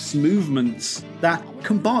brass movements that,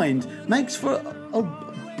 combined, makes for a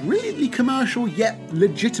brilliantly commercial yet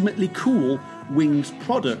legitimately cool Wings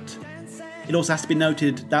product. It also has to be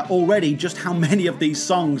noted that already just how many of these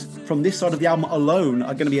songs from this side of the album alone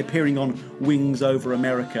are going to be appearing on Wings Over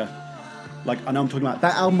America. Like, I know I'm talking about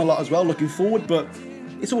that album a lot as well, looking forward, but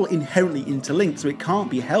it's all inherently interlinked, so it can't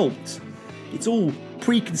be helped. It's all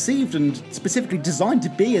preconceived and specifically designed to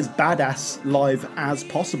be as badass live as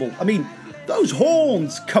possible. I mean, those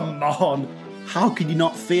horns, come on! How can you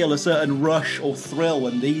not feel a certain rush or thrill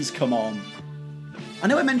when these come on? I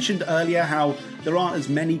know I mentioned earlier how there aren't as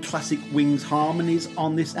many classic Wings harmonies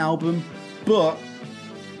on this album, but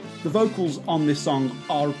the vocals on this song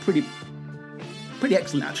are pretty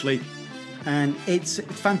excellent actually. And it's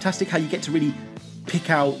fantastic how you get to really pick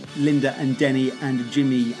out Linda and Denny and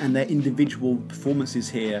Jimmy and their individual performances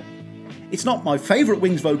here. It's not my favourite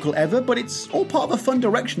Wings vocal ever, but it's all part of a fun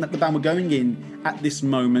direction that the band were going in at this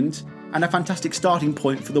moment, and a fantastic starting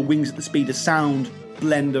point for the Wings at the Speed of Sound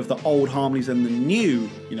blend of the old harmonies and the new,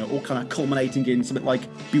 you know, all kind of culminating in something like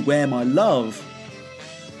Beware My Love.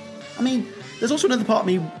 I mean, there's also another part of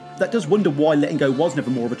me that does wonder why Letting Go was never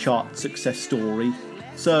more of a chart success story,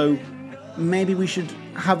 so maybe we should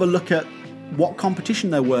have a look at what competition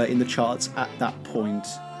there were in the charts at that point.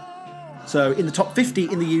 So in the top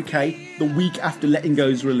 50 in the UK, the week after Letting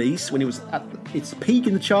Go's release, when it was at its peak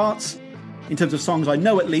in the charts, in terms of songs I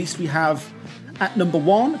know at least, we have at number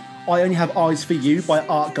 1, I Only Have Eyes For You by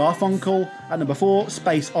Art Garfunkel. At number 4,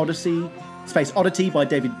 Space Oddity by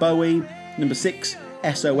David Bowie. Number 6,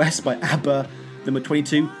 SOS by ABBA. Number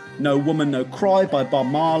 22, No Woman No Cry by Bob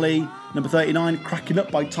Marley. Number 39, Cracking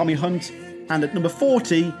Up by Tommy Hunt. And at number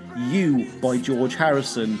 40, You by George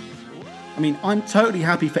Harrison. I mean, I'm totally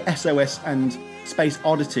happy for SOS and Space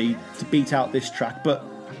Oddity to beat out this track, but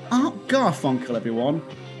Art Garfunkel, everyone.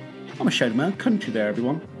 I'm ashamed of my own country there,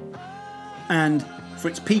 everyone. And for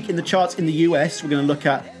its peak in the charts in the US, we're going to look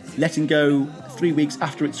at Letting Go 3 weeks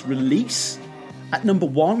after its release. At number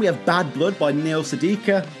 1, we have Bad Blood by Neil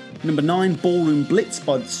Sedaka. Number 9, Ballroom Blitz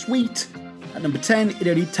by The Sweet. At number 10, It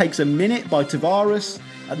Only Takes a Minute by Tavares.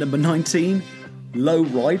 At number 19, Low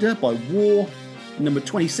Rider by War. At number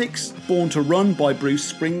 26, Born to Run by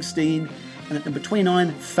Bruce Springsteen. And at number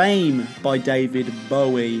 29, Fame by David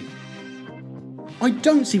Bowie. I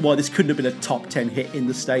don't see why this couldn't have been a top 10 hit in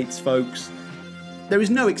the States, folks. There is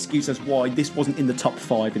no excuse as why this wasn't in the top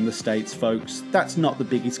 5 in the States, folks. That's not the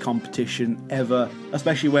biggest competition ever,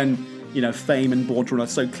 especially when, you know, Fame and Born to Run are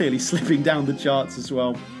so clearly slipping down the charts as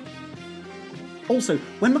well. Also,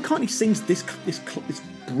 when McCartney sings this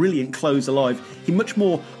brilliant Close Alive, he much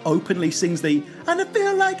more openly sings the "And I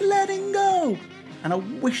feel like letting go." And I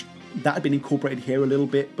wish that had been incorporated here a little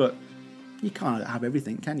bit, but you can't have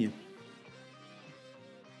everything, can you?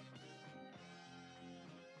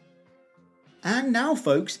 And now,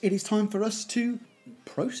 folks, it is time for us to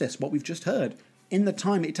process what we've just heard. In the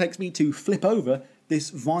time it takes me to flip over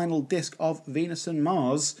this vinyl disc of Venus and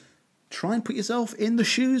Mars, try and put yourself in the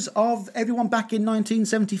shoes of everyone back in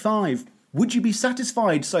 1975. Would you be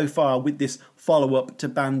satisfied so far with this follow-up to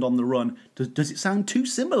Band on the Run? Does it sound too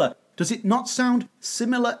similar? Does it not sound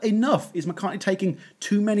similar enough? Is McCartney taking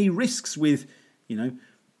too many risks with, you know,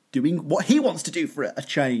 doing what he wants to do for a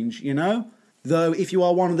change, you know? Though, if you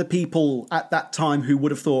are one of the people at that time who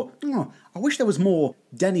would have thought, oh, I wish there was more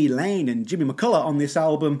Denny Laine and Jimmy McCullough on this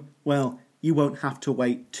album, well, you won't have to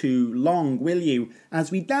wait too long, will you?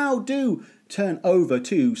 As we now do turn over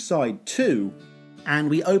to side 2.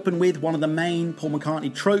 And we open with one of the main Paul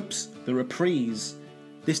McCartney tropes, the reprise.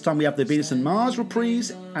 This time we have the Venus and Mars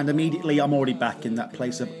reprise, and immediately I'm already back in that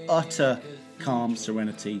place of utter calm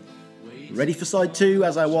serenity. Ready for side 2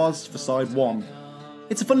 as I was for side 1.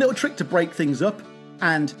 It's a fun little trick to break things up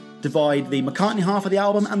and divide the McCartney half of the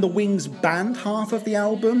album and the Wings band half of the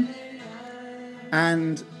album.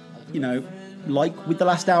 And, like with the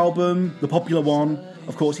last album, the popular one,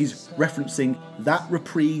 of course he's referencing that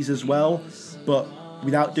reprise as well, but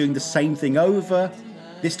without doing the same thing over.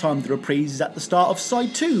 This time the reprise is at the start of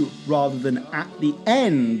side 2 rather than at the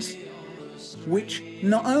end, which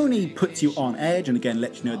not only puts you on edge and again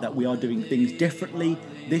lets you know that we are doing things differently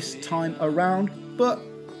this time around, but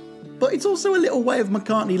it's also a little way of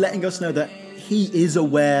McCartney letting us know that he is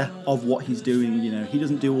aware of what he's doing. He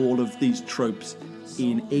doesn't do all of these tropes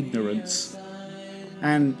in ignorance.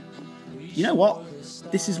 And you know what?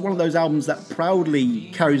 This is one of those albums that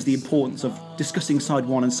proudly carries the importance of discussing side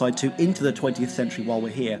 1 and side 2 into the 20th century while we're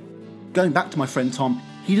here. Going back to my friend Tom,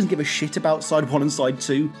 he doesn't give a shit about side 1 and side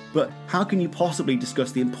 2, but how can you possibly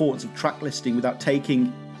discuss the importance of track listing without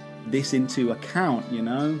taking this into account,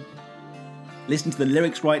 Listen to the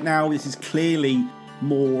lyrics right now. This is clearly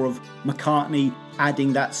more of McCartney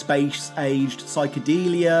adding that space-aged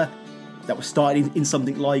psychedelia that was started in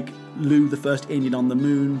something like Lou, the First Indian on the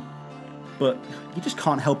Moon. But you just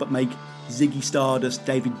can't help but make Ziggy Stardust,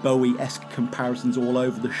 David Bowie-esque comparisons all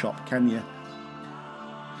over the shop, can you?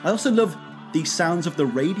 I also love the sounds of the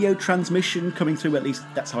radio transmission coming through, at least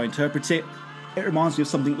that's how I interpret it. It reminds me of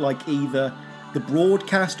something like either the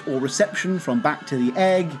broadcast or reception from Back to the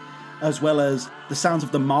Egg, as well as the sounds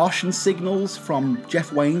of the Martian signals from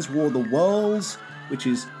Jeff Wayne's War of the Worlds, which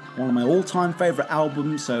is one of my all-time favourite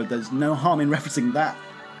albums, so there's no harm in referencing that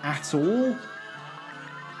at all.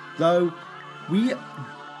 Though,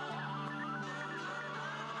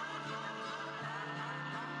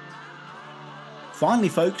 Finally,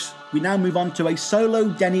 folks, we now move on to a solo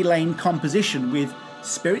Denny Laine composition with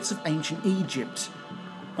Spirits of Ancient Egypt.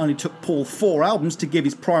 Only took Paul 4 albums to give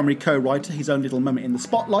his primary co-writer his own little moment in the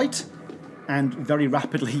spotlight, and very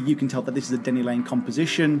rapidly you can tell that this is a Denny Laine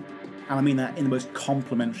composition, and I mean that in the most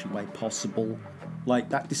complimentary way possible. Like,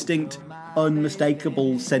 that distinct,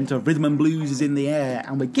 unmistakable scent of rhythm and blues is in the air,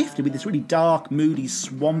 and we're gifted with this really dark, moody,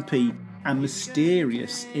 swampy, and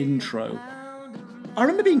mysterious intro. I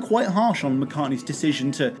remember being quite harsh on McCartney's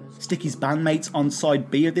decision to stick his bandmates on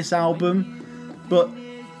side B of this album, but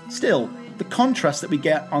still, the contrast that we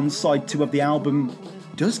get on side 2 of the album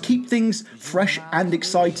does keep things fresh and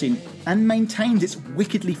exciting, and maintains its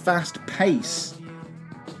wickedly fast pace.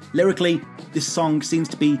 Lyrically, this song seems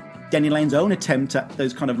to be Denny Laine's own attempt at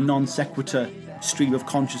those kind of non sequitur stream of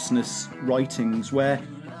consciousness writings, where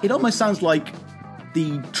it almost sounds like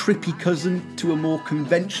the trippy cousin to a more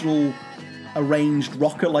conventional arranged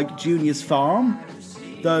rocker like Junior's Farm.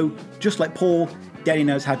 Though, just like Paul, Denny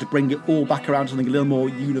knows how to bring it all back around to something a little more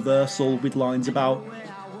universal, with lines about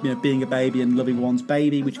being a baby and loving one's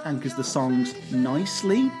baby, which anchors the songs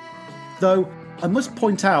nicely. Though, I must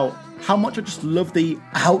point out how much I just love the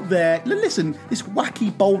out there, listen, this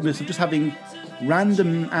wacky boldness of just having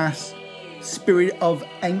random ass Spirit of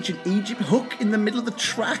Ancient Egypt hook in the middle of the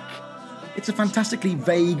track. It's a fantastically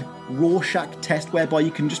vague Rorschach test whereby you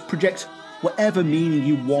can just project whatever meaning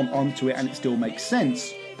you want onto it and it still makes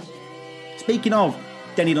sense. Speaking of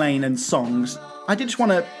Denny Laine and songs, I did just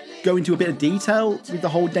want to go into a bit of detail with the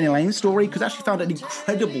whole Denny Laine story, because I actually found an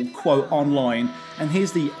incredible quote online, and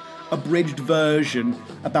here's the abridged version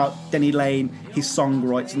about Denny Laine, his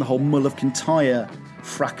songwrites, and the whole Mull of Kintyre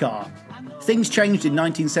fracas. Things changed in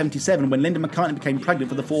 1977 when Linda McCartney became pregnant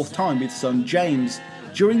for the 4th time with son James.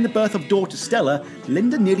 During the birth of daughter Stella,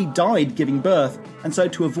 Linda nearly died giving birth, and so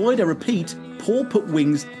to avoid a repeat, Paul put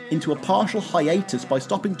Wings into a partial hiatus by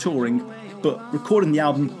stopping touring, but recording the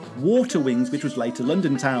album Water Wings, which was later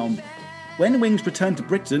London Town. When Wings returned to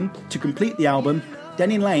Britain to complete the album,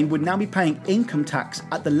 Denny Laine would now be paying income tax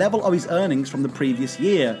at the level of his earnings from the previous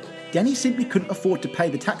year. Denny simply couldn't afford to pay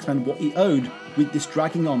the taxman what he owed, with this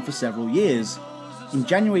dragging on for several years. In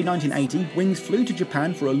January 1980, Wings flew to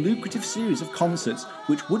Japan for a lucrative series of concerts,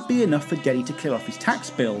 which would be enough for Denny to clear off his tax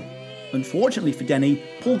bill. Unfortunately for Denny,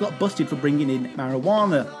 Paul got busted for bringing in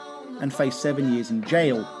marijuana and faced 7 years in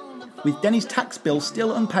jail. With Denny's tax bill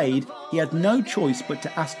still unpaid, he had no choice but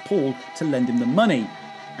to ask Paul to lend him the money,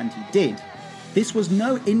 and he did. This was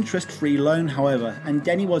no interest-free loan, however, and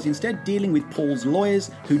Denny was instead dealing with Paul's lawyers,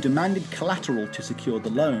 who demanded collateral to secure the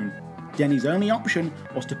loan. Denny's only option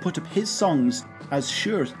was to put up his songs as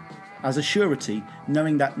a surety,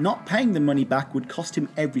 knowing that not paying the money back would cost him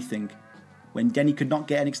everything. When Denny could not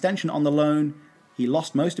get an extension on the loan, he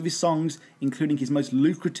lost most of his songs, including his most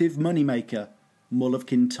lucrative moneymaker, Mull of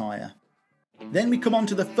Kintyre. Then we come on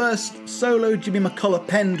to the first solo Jimmy McCullough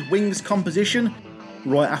penned Wings composition,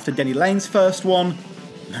 right after Denny Lane's first one.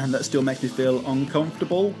 Man, that still makes me feel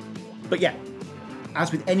uncomfortable. But yeah,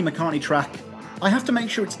 as with any McCartney track, I have to make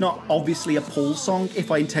sure it's not obviously a Paul song if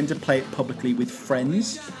I intend to play it publicly with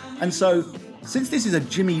friends. And so, since this is a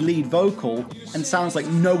Jimmy lead vocal and sounds like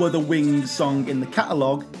no other Wings song in the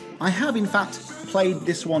catalogue, I have in fact played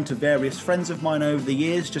this one to various friends of mine over the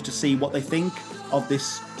years just to see what they think of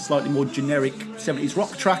this slightly more generic 70s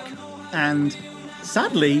rock track, and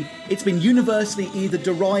sadly, it's been universally either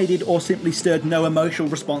derided or simply stirred no emotional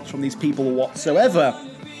response from these people whatsoever.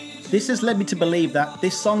 This has led me to believe that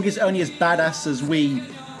this song is only as badass as we,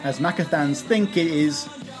 as Macathans, think it is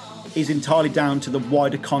entirely down to the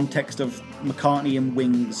wider context of McCartney and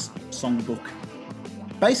Wings' songbook.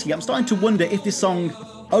 Basically, I'm starting to wonder if this song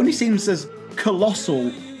only seems as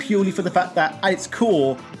colossal purely for the fact that, at its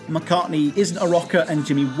core, McCartney isn't a rocker and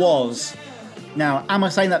Jimmy was. Now, am I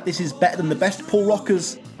saying that this is better than the best Paul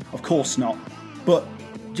rockers? Of course not. But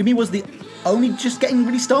Jimmy was the only just getting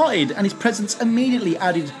really started, and his presence immediately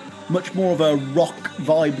added much more of a rock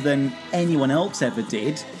vibe than anyone else ever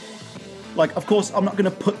did. Like, of course, I'm not going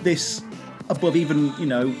to put this above even,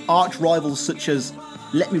 arch rivals such as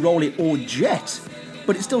Let Me Roll It or Jet,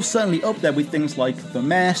 but it's still certainly up there with things like The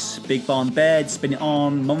Mess, Big Barn Bed, Spin It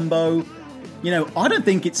On, Mumbo. I don't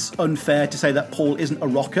think it's unfair to say that Paul isn't a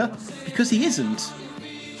rocker, because he isn't.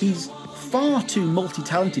 He's far too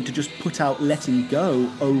multi-talented to just put out Letting Go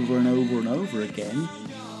over and over and over again.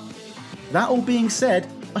 That all being said,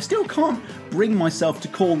 I still can't bring myself to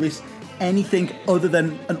call this anything other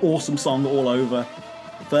than an awesome song all over.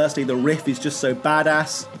 Firstly, the riff is just so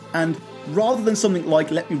badass, and rather than something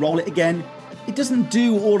like Let Me Roll It Again, it doesn't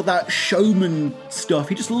do all of that showman stuff.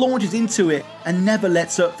 He just launches into it and never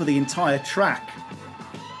lets up for the entire track.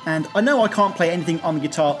 And I know I can't play anything on the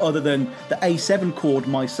guitar other than the A7 chord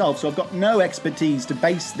myself, so I've got no expertise to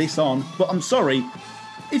base this on, but I'm sorry,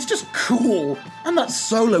 it's just cool. And that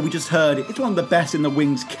solo we just heard, it's one of the best in the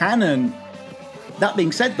Wings canon. That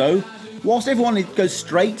being said though, whilst everyone goes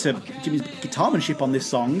straight to Jimmy's guitarmanship on this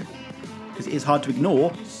song, because it is hard to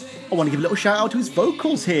ignore, I want to give a little shout out to his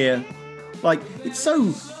vocals here. Like, it's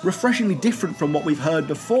so refreshingly different from what we've heard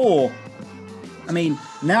before. I mean,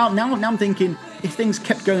 now I'm thinking, if things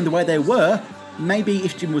kept going the way they were, maybe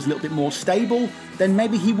if Jim was a little bit more stable, then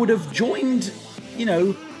maybe he would have joined,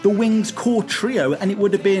 the Wings core trio, and it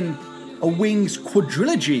would have been a Wings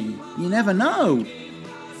quadrilogy. You never know.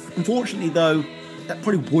 Unfortunately, though, that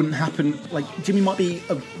probably wouldn't happen. Like, Jimmy might be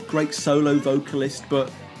a great solo vocalist,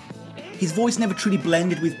 but his voice never truly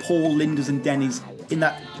blended with Paul, Linda's and Denny's in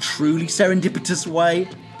that truly serendipitous way.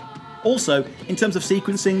 Also, in terms of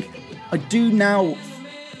sequencing, I do now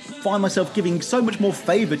find myself giving so much more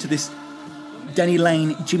favour to this Denny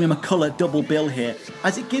Lane, Jimmy McCullough double bill here,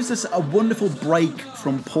 as it gives us a wonderful break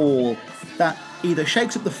from Paul that either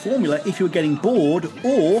shakes up the formula if you're getting bored,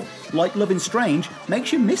 or, like Lovin' Strange,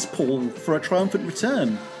 makes you miss Paul for a triumphant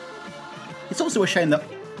return. It's also a shame that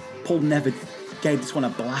Paul never gave this one a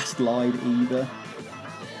blast live either.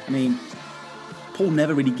 I mean, Paul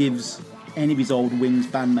never really gives any of his old Wings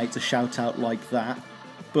bandmates a shout out like that,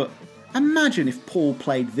 but imagine if Paul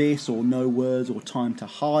played this or No Words or Time to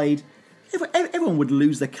Hide. Everyone would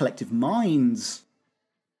lose their collective minds.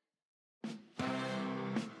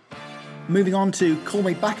 Moving on to Call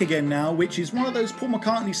Me Back Again now, which is one of those Paul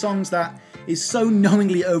McCartney songs that is so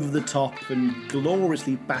knowingly over the top and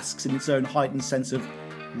gloriously basks in its own heightened sense of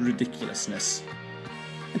ridiculousness.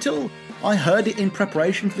 Until I heard it in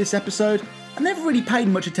preparation for this episode, I never really paid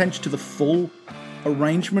much attention to the full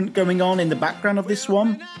arrangement going on in the background of this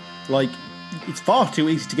one. Like, it's far too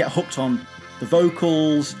easy to get hooked on the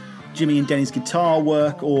vocals, Jimmy and Denny's guitar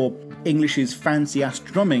work, or English's fancy-ass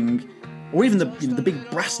drumming, or even the big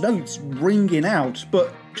brass notes ringing out,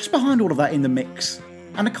 but just behind all of that in the mix.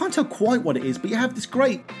 And I can't tell quite what it is, but you have this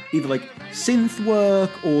great either like synth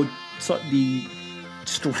work or slightly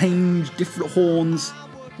strange different horns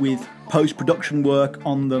with post-production work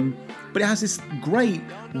on them, but it has this great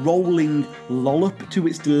rolling lollop to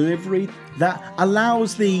its delivery that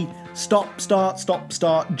allows the stop, start,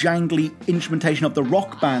 jangly instrumentation of the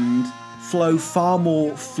rock band flow far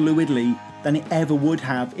more fluidly than it ever would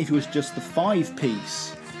have if it was just the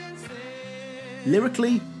 5-piece.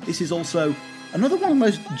 Lyrically, this is also another one of the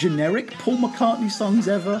most generic Paul McCartney songs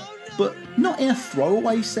ever, but not in a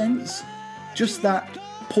throwaway sense, just that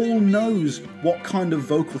Paul knows what kind of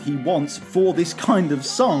vocal he wants for this kind of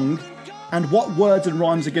song, and what words and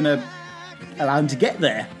rhymes are going to allow him to get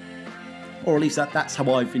there. Or at least that's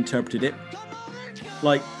how I've interpreted it.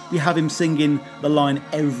 Like, we have him singing the line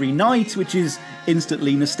Every Night, which is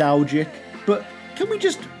instantly nostalgic. But can we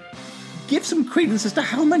just give some credence as to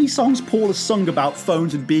how many songs Paul has sung about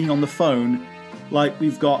phones and being on the phone? Like,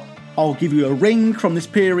 we've got I'll Give You a Ring from this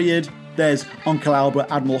period, there's Uncle Albert,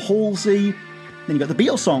 Admiral Halsey, then you've got the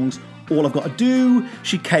Beatles songs, All I've Got to Do,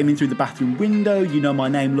 She Came In Through the Bathroom Window, You Know My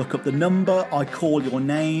Name, Look Up the Number, I Call Your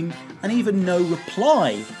Name, and even No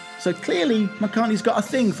Reply. So clearly, McCartney's got a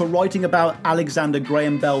thing for writing about Alexander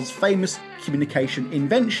Graham Bell's famous communication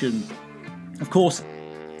invention. Of course,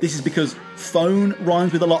 this is because phone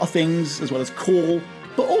rhymes with a lot of things, as well as call,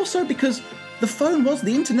 but also because the phone was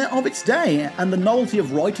the internet of its day, and the novelty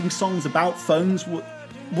of writing songs about phones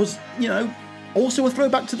was, also a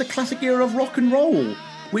throwback to the classic era of rock and roll,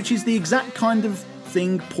 which is the exact kind of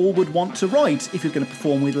thing Paul would want to write if he was going to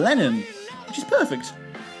perform with Lennon, which is perfect.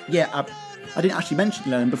 Yeah, I didn't actually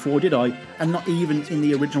mention Lennon before, did I? And not even in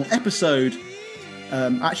the original episode.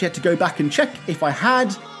 I actually had to go back and check if I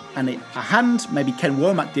had, and I hadn't. Maybe Ken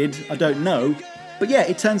Womack did, I don't know. But yeah,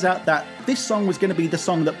 it turns out that this song was going to be the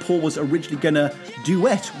song that Paul was originally going to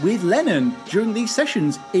duet with Lennon during these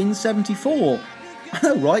sessions in '74. I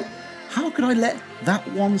know, right? How could I let that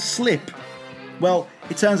one slip? Well,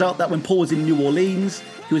 it turns out that when Paul was in New Orleans,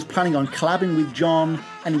 he was planning on collabing with John,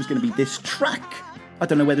 and it was going to be this track. I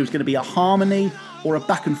don't know whether it was going to be a harmony or a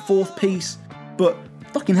back and forth piece, but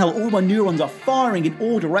fucking hell, all my neurons are firing in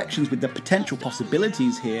all directions with the potential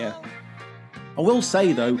possibilities here. I will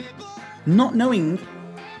say though, knowing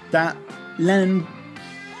that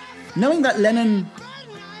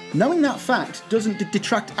fact doesn't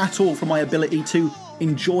detract at all from my ability to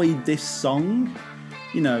enjoy this song.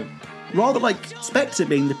 Rather like Spector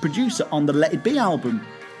being the producer on the Let It Be album.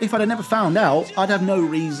 If I'd have never found out, I'd have no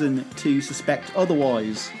reason to suspect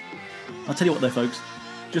otherwise. I'll tell you what though, folks,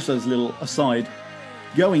 just as a little aside,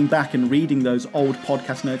 going back and reading those old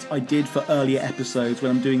podcast notes I did for earlier episodes when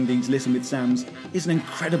I'm doing these Listen with Sams is an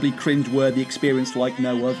incredibly cringe-worthy experience like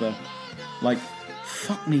no other. Like,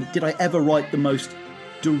 fuck me, did I ever write the most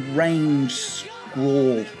deranged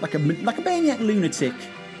scrawl? Like a maniac lunatic.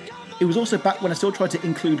 It was also back when I still tried to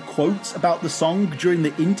include quotes about the song during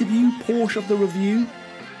the interview portion of the review.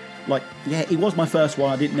 Like, yeah, it was my first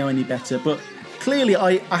one, I didn't know any better, but clearly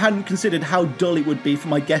I hadn't considered how dull it would be for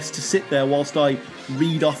my guests to sit there whilst I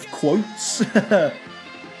read off quotes.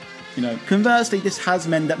 Conversely, this has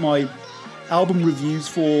meant that my album reviews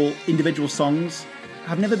for individual songs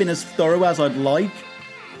have never been as thorough as I'd like,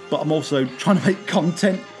 but I'm also trying to make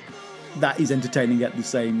content that is entertaining at the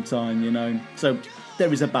same time, So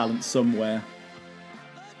there is a balance somewhere.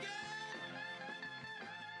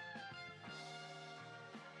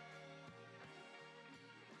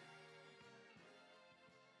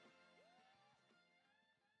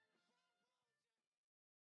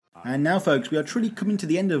 And now, folks, we are truly coming to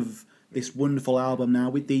the end of this wonderful album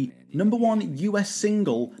now with the #1 US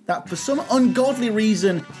single that, for some ungodly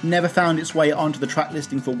reason, never found its way onto the track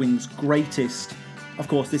listing for Wings' Greatest. Of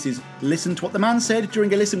course, this is Listen to What the Man Said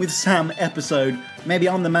during a Listen with Sam episode, Maybe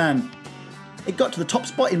I'm the Man. It got to the top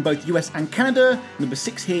spot in both US and Canada, number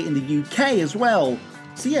 6 here in the UK as well.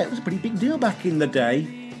 So yeah, it was a pretty big deal back in the day.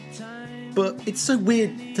 But it's so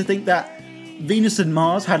weird to think that Venus and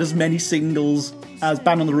Mars had as many singles as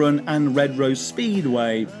Band on the Run and Red Rose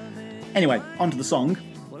Speedway. Anyway, onto the song.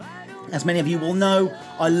 As many of you will know,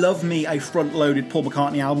 I love me a front-loaded Paul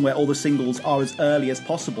McCartney album where all the singles are as early as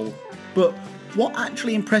possible. But what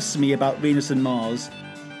actually impresses me about Venus and Mars,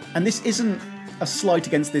 and this isn't a slight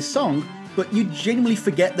against this song, but you genuinely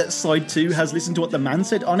forget that side 2 has Listen to What the Man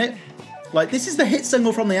Said on it. Like, this is the hit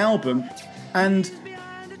single from the album, and,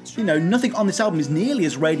 nothing on this album is nearly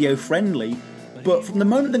as radio-friendly, but from the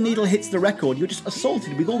moment the needle hits the record, you're just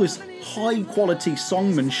assaulted with all this high-quality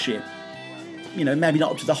songmanship. Maybe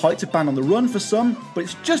not up to the heights of Band on the Run for some, but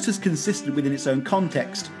it's just as consistent within its own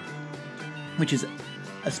context, which is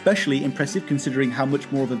especially impressive considering how much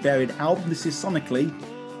more of a varied album this is sonically.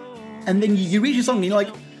 And then you reach a song and you're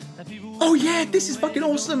like, oh yeah, this is fucking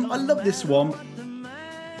awesome, I love this one.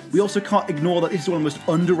 We also can't ignore that this is one of the most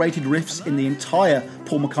underrated riffs in the entire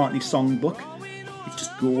Paul McCartney songbook. It's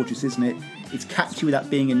just gorgeous, isn't it? It's catchy without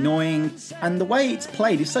being annoying, and the way it's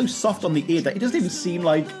played is so soft on the ear that it doesn't even seem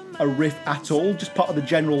like a riff at all, just part of the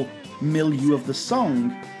general milieu of the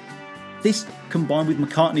song. This, combined with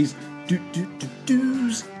McCartney's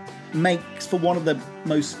do-do-do-doos, makes for one of the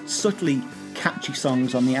most subtly catchy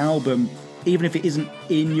songs on the album, even if it isn't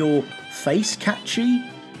in your face catchy.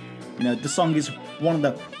 The song is one of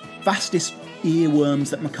the fastest earworms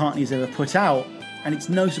that McCartney has ever put out, and it's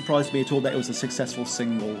no surprise to me at all that it was a successful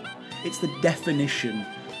single. It's the definition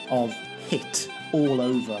of hit all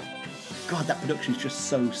over. God, that production is just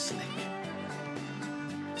so slick.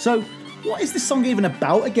 So, what is this song even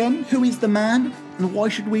about again? Who is the man? And why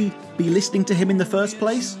should we be listening to him in the first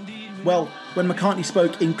place? Well, when McCartney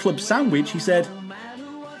spoke in Club Sandwich, he said,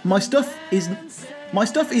 My stuff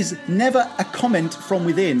is never a comment from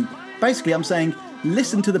within. Basically, I'm saying,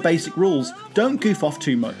 listen to the basic rules. Don't goof off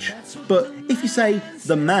too much. But if you say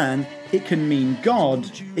the man, it can mean God.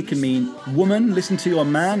 It can mean woman, listen to your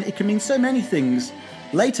man. It can mean so many things.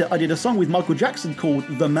 Later, I did a song with Michael Jackson called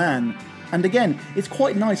The Man. And again, it's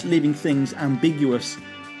quite nice leaving things ambiguous.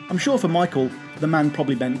 I'm sure for Michael, the man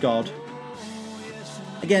probably meant God.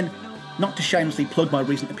 Again, not to shamelessly plug my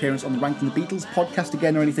recent appearance on the Ranking the Beatles podcast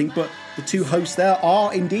again or anything, but the two hosts there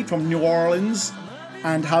are indeed from New Orleans,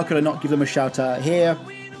 and how could I not give them a shout out here?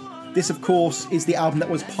 This, of course, is the album that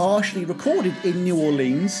was partially recorded in New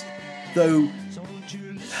Orleans, though,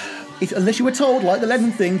 unless you were told, like the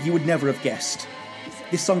Lennon thing, you would never have guessed.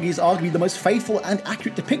 This song is arguably the most faithful and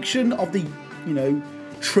accurate depiction of the,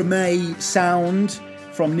 Treme sound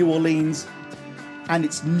from New Orleans, and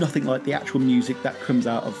it's nothing like the actual music that comes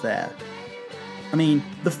out of there. I mean,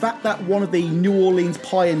 the fact that one of the New Orleans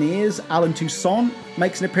pioneers, Alan Toussaint,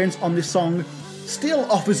 makes an appearance on this song still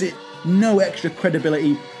offers it no extra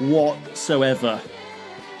credibility whatsoever.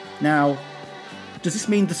 Now, does this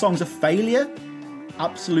mean the song's a failure?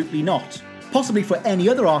 Absolutely not. Possibly for any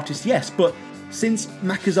other artist, yes, but since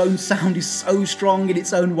Macca's own sound is so strong in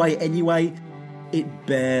its own way anyway, it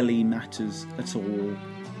barely matters at all.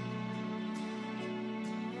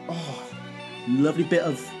 Oh, lovely bit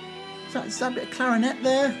of... Is that a bit of clarinet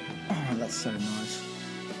there? Oh, that's so nice.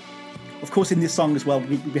 Of course, in this song as well,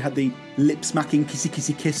 we had the lip-smacking kissy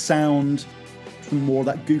kissy kiss sound, some more of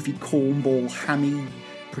that goofy cornball hammy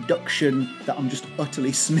production that I'm just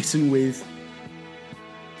utterly smitten with.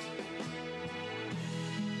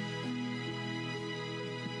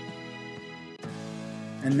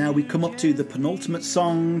 And now we come up to the penultimate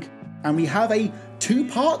song, and we have a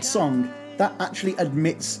two-part song that actually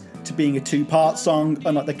admits to being a two-part song,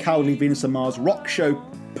 unlike the cowardly Venus and Mars rock show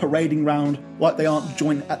parading round like they aren't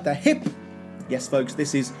joined at the hip. Yes, folks,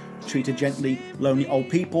 this is Treat Her Gently, Lonely Old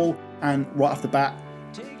People, and right off the bat,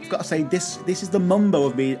 I've got to say this is the mumbo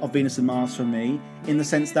of Venus and Mars for me, in the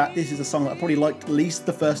sense that this is a song that I probably liked least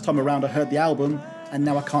the first time around I heard the album, and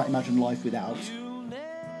now I can't imagine life without.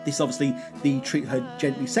 This is obviously the Treat Her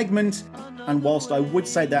Gently segment, and whilst I would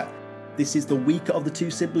say that this is the weaker of the two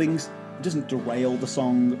siblings, it doesn't derail the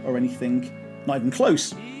song or anything, not even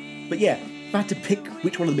close. But yeah, if I had to pick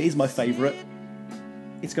which one of them is my favourite,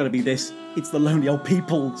 it's got to be this. It's the Lonely Old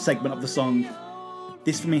People segment of the song.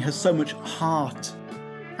 This for me has so much heart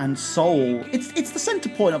and soul. It's the centre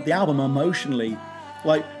point of the album emotionally.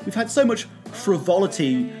 Like, we've had so much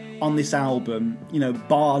frivolity on this album,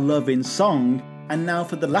 bar Love in Song, and now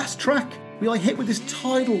for the last track, we are hit with this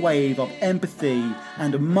tidal wave of empathy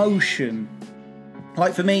and emotion.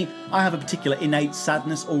 Like for me, I have a particular innate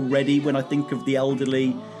sadness already when I think of the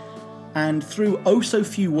elderly, and through oh so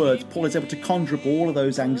few words, Paul is able to conjure up all of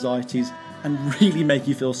those anxieties and really make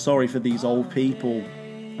you feel sorry for these old people.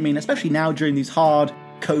 I mean, especially now during these hard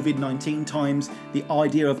COVID-19 times, the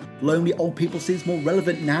idea of lonely old people seems more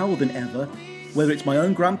relevant now than ever. Whether it's my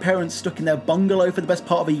own grandparents stuck in their bungalow for the best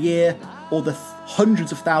part of a year, or the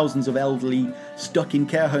hundreds of thousands of elderly stuck in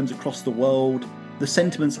care homes across the world, the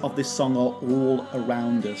sentiments of this song are all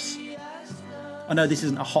around us. I know this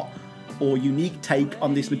isn't a hot or unique take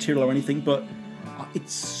on this material or anything, but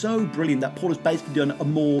it's so brilliant that Paul has basically done a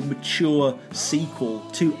more mature sequel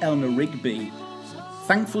to Eleanor Rigby.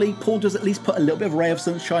 Thankfully, Paul does at least put a little bit of ray of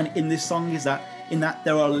sunshine in this song, in that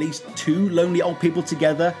there are at least two lonely old people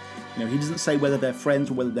together. He doesn't say whether they're friends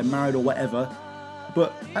or whether they're married or whatever,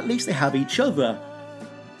 but at least they have each other.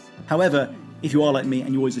 However, if you are like me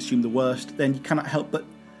and you always assume the worst, then you cannot help but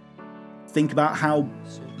think about how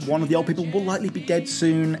one of the old people will likely be dead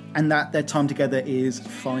soon, and that their time together is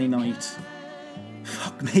finite.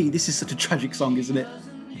 Fuck me, this is such a tragic song, isn't it?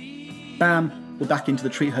 Bam, we're back into the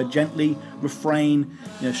Treat Her Gently refrain.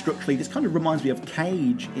 Structurally, this kind of reminds me of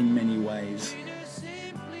Cage in many ways.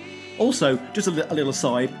 Also, just a little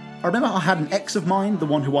aside, I remember I had an ex of mine, the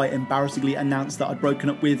one who I embarrassingly announced that I'd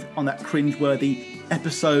broken up with on that cringeworthy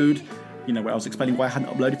episode, where I was explaining why I hadn't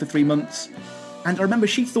uploaded for 3 months. And I remember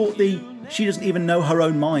she thought the "she doesn't even know her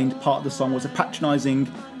own mind" part of the song was a patronising,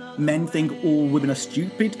 men think all women are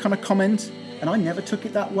stupid kind of comment, and I never took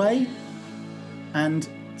it that way. And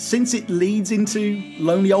since it leads into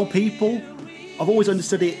Lonely Old People, I've always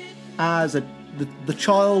understood it as the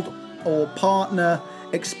child or partner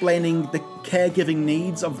explaining the caregiving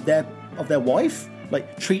needs of their wife.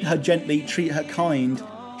 Like, treat her gently, treat her kind,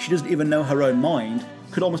 she doesn't even know her own mind,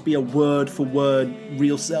 could almost be a word for word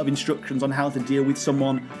real set of instructions on how to deal with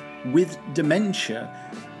someone with dementia.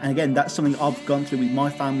 And again, that's something I've gone through with my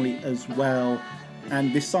family as well.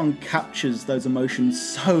 And this song captures those emotions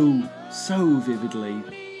so vividly.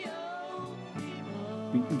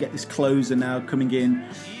 We get this closer now coming in,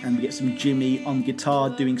 and we get some Jimmy on guitar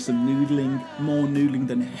doing some noodling, more noodling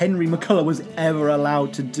than Henry McCullough was ever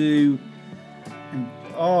allowed to do. And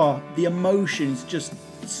the emotion is just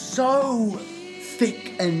so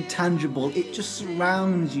thick and tangible. It just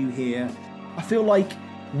surrounds you here. I feel like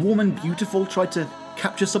Woman Beautiful tried to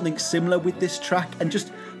capture something similar with this track and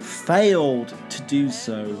just failed to do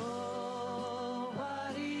so.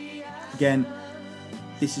 Again,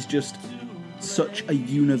 this is just such a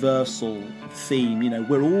universal theme. You know,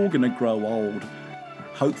 we're all going to grow old.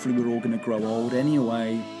 Hopefully we're all going to grow old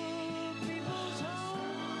anyway.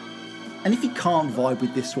 And if you can't vibe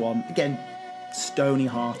with this one, again,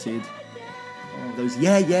 stony-hearted. Those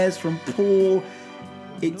yeah-yeahs from Paul.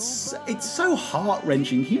 It's so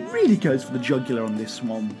heart-wrenching. He really goes for the jugular on this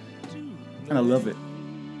one. And I love it.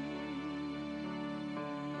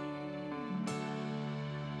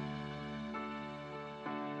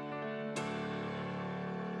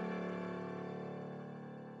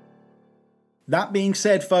 That being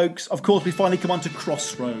said, folks, of course we finally come on to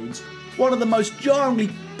Crossroads. One of the most jarringly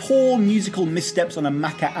poor musical missteps on a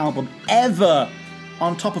Macca album ever,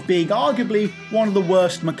 on top of being arguably one of the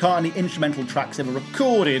worst McCartney instrumental tracks ever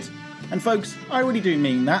recorded. And folks, I really do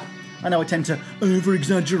mean that. I know I tend to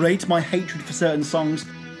over-exaggerate my hatred for certain songs,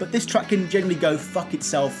 but this track can generally go fuck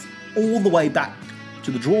itself all the way back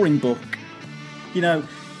to the drawing book. You know,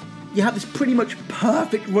 you have this pretty much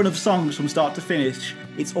perfect run of songs from start to finish.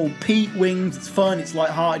 It's all Pete Wings, it's fun, it's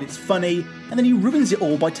light-hearted, it's funny, and then he ruins it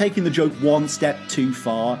all by taking the joke one step too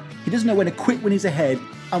far. He doesn't know when to quit when he's ahead,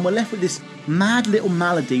 and we're left with this mad little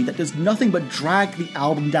melody that does nothing but drag the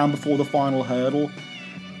album down before the final hurdle.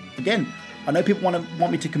 Again, I know people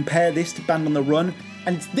want me to compare this to Band on the Run,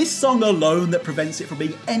 and it's this song alone that prevents it from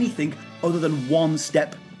being anything other than one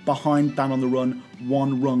step behind Band on the Run,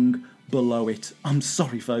 one rung below it. I'm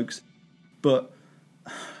sorry, folks, but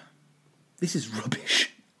this is rubbish.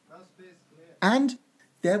 And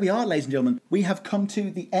there we are, ladies and gentlemen. We have come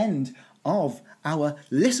to the end of our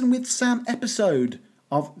Listen with Sam episode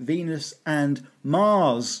of Venus and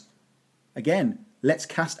Mars. Again, let's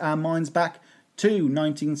cast our minds back to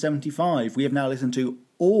 1975. We have now listened to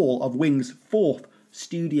all of Wings' fourth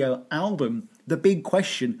studio album. The big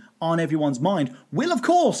question on everyone's mind will, of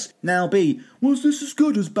course, now be, was this as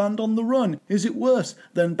good as Band on the Run? Is it worse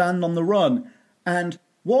than Band on the Run? And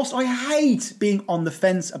whilst I hate being on the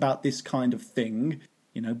fence about this kind of thing,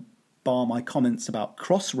 you know, bar my comments about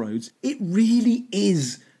Crossroads, it really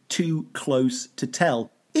is too close to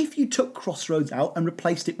tell. If you took Crossroads out and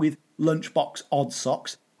replaced it with Lunchbox Odd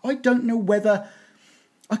Socks, I don't know whether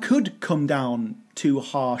I could come down too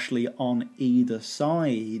harshly on either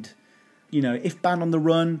side. You know, if Band on the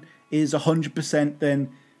Run is 100%,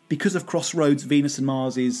 then because of Crossroads, Venus and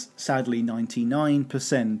Mars is sadly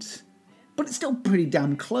 99%. But it's still pretty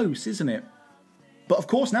damn close, isn't it? But of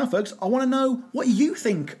course now, folks, I want to know what you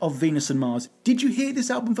think of Venus and Mars. Did you hear this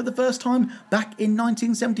album for the first time back in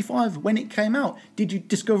 1975 when it came out? Did you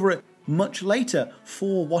discover it much later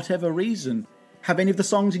for whatever reason? Have any of the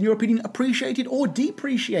songs, in your opinion, appreciated or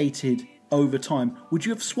depreciated over time? Would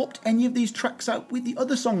you have swapped any of these tracks out with the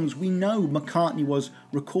other songs we know McCartney was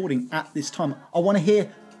recording at this time? I want to hear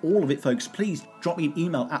all of it, folks. Please drop me an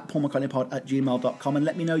email at paulmccartneypod@gmail.com and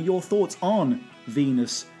let me know your thoughts on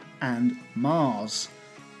Venus and Mars.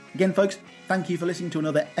 Again, folks, thank you for listening to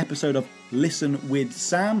another episode of Listen with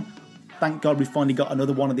Sam. Thank God we finally got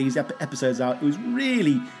another one of these episodes out. It was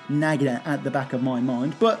really nagging at the back of my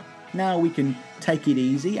mind, but now we can take it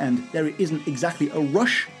easy, and there isn't exactly a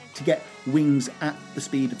rush to get Wings at the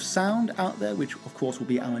Speed of Sound out there, which of course will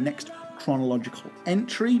be our next chronological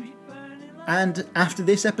entry. And after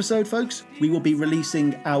this episode, folks, we will be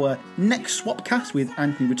releasing our next Swapcast with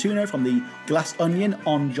Anthony Rotuno from the Glass Onion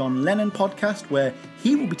on John Lennon podcast, where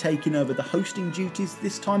he will be taking over the hosting duties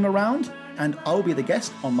this time around, and I'll be the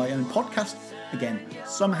guest on my own podcast again,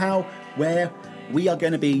 somehow, where we are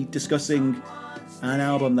going to be discussing an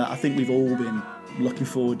album that I think we've all been looking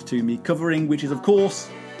forward to me covering, which is, of course,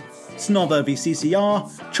 Snova VCCR,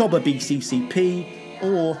 Choba BCCP,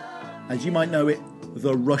 or, as you might know it,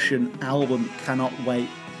 the Russian album. Cannot wait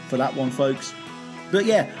for that one, folks. But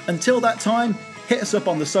yeah, until that time, hit us up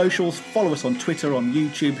on the socials, follow us on Twitter, on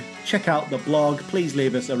YouTube, check out the blog, please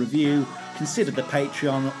leave us a review, consider the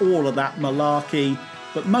Patreon, all of that malarkey.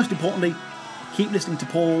 But most importantly, keep listening to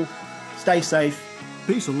Paul, stay safe.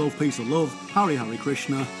 Peace and love, Hare Hare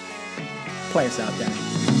Krishna. Play us out, Danny.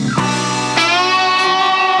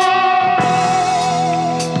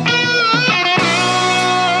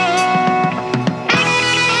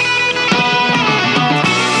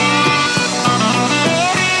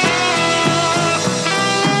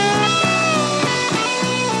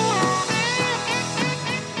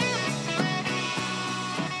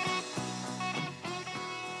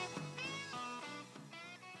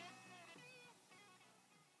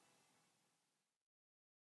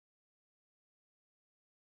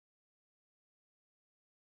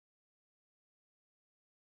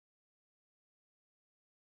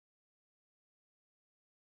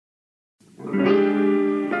 Bye.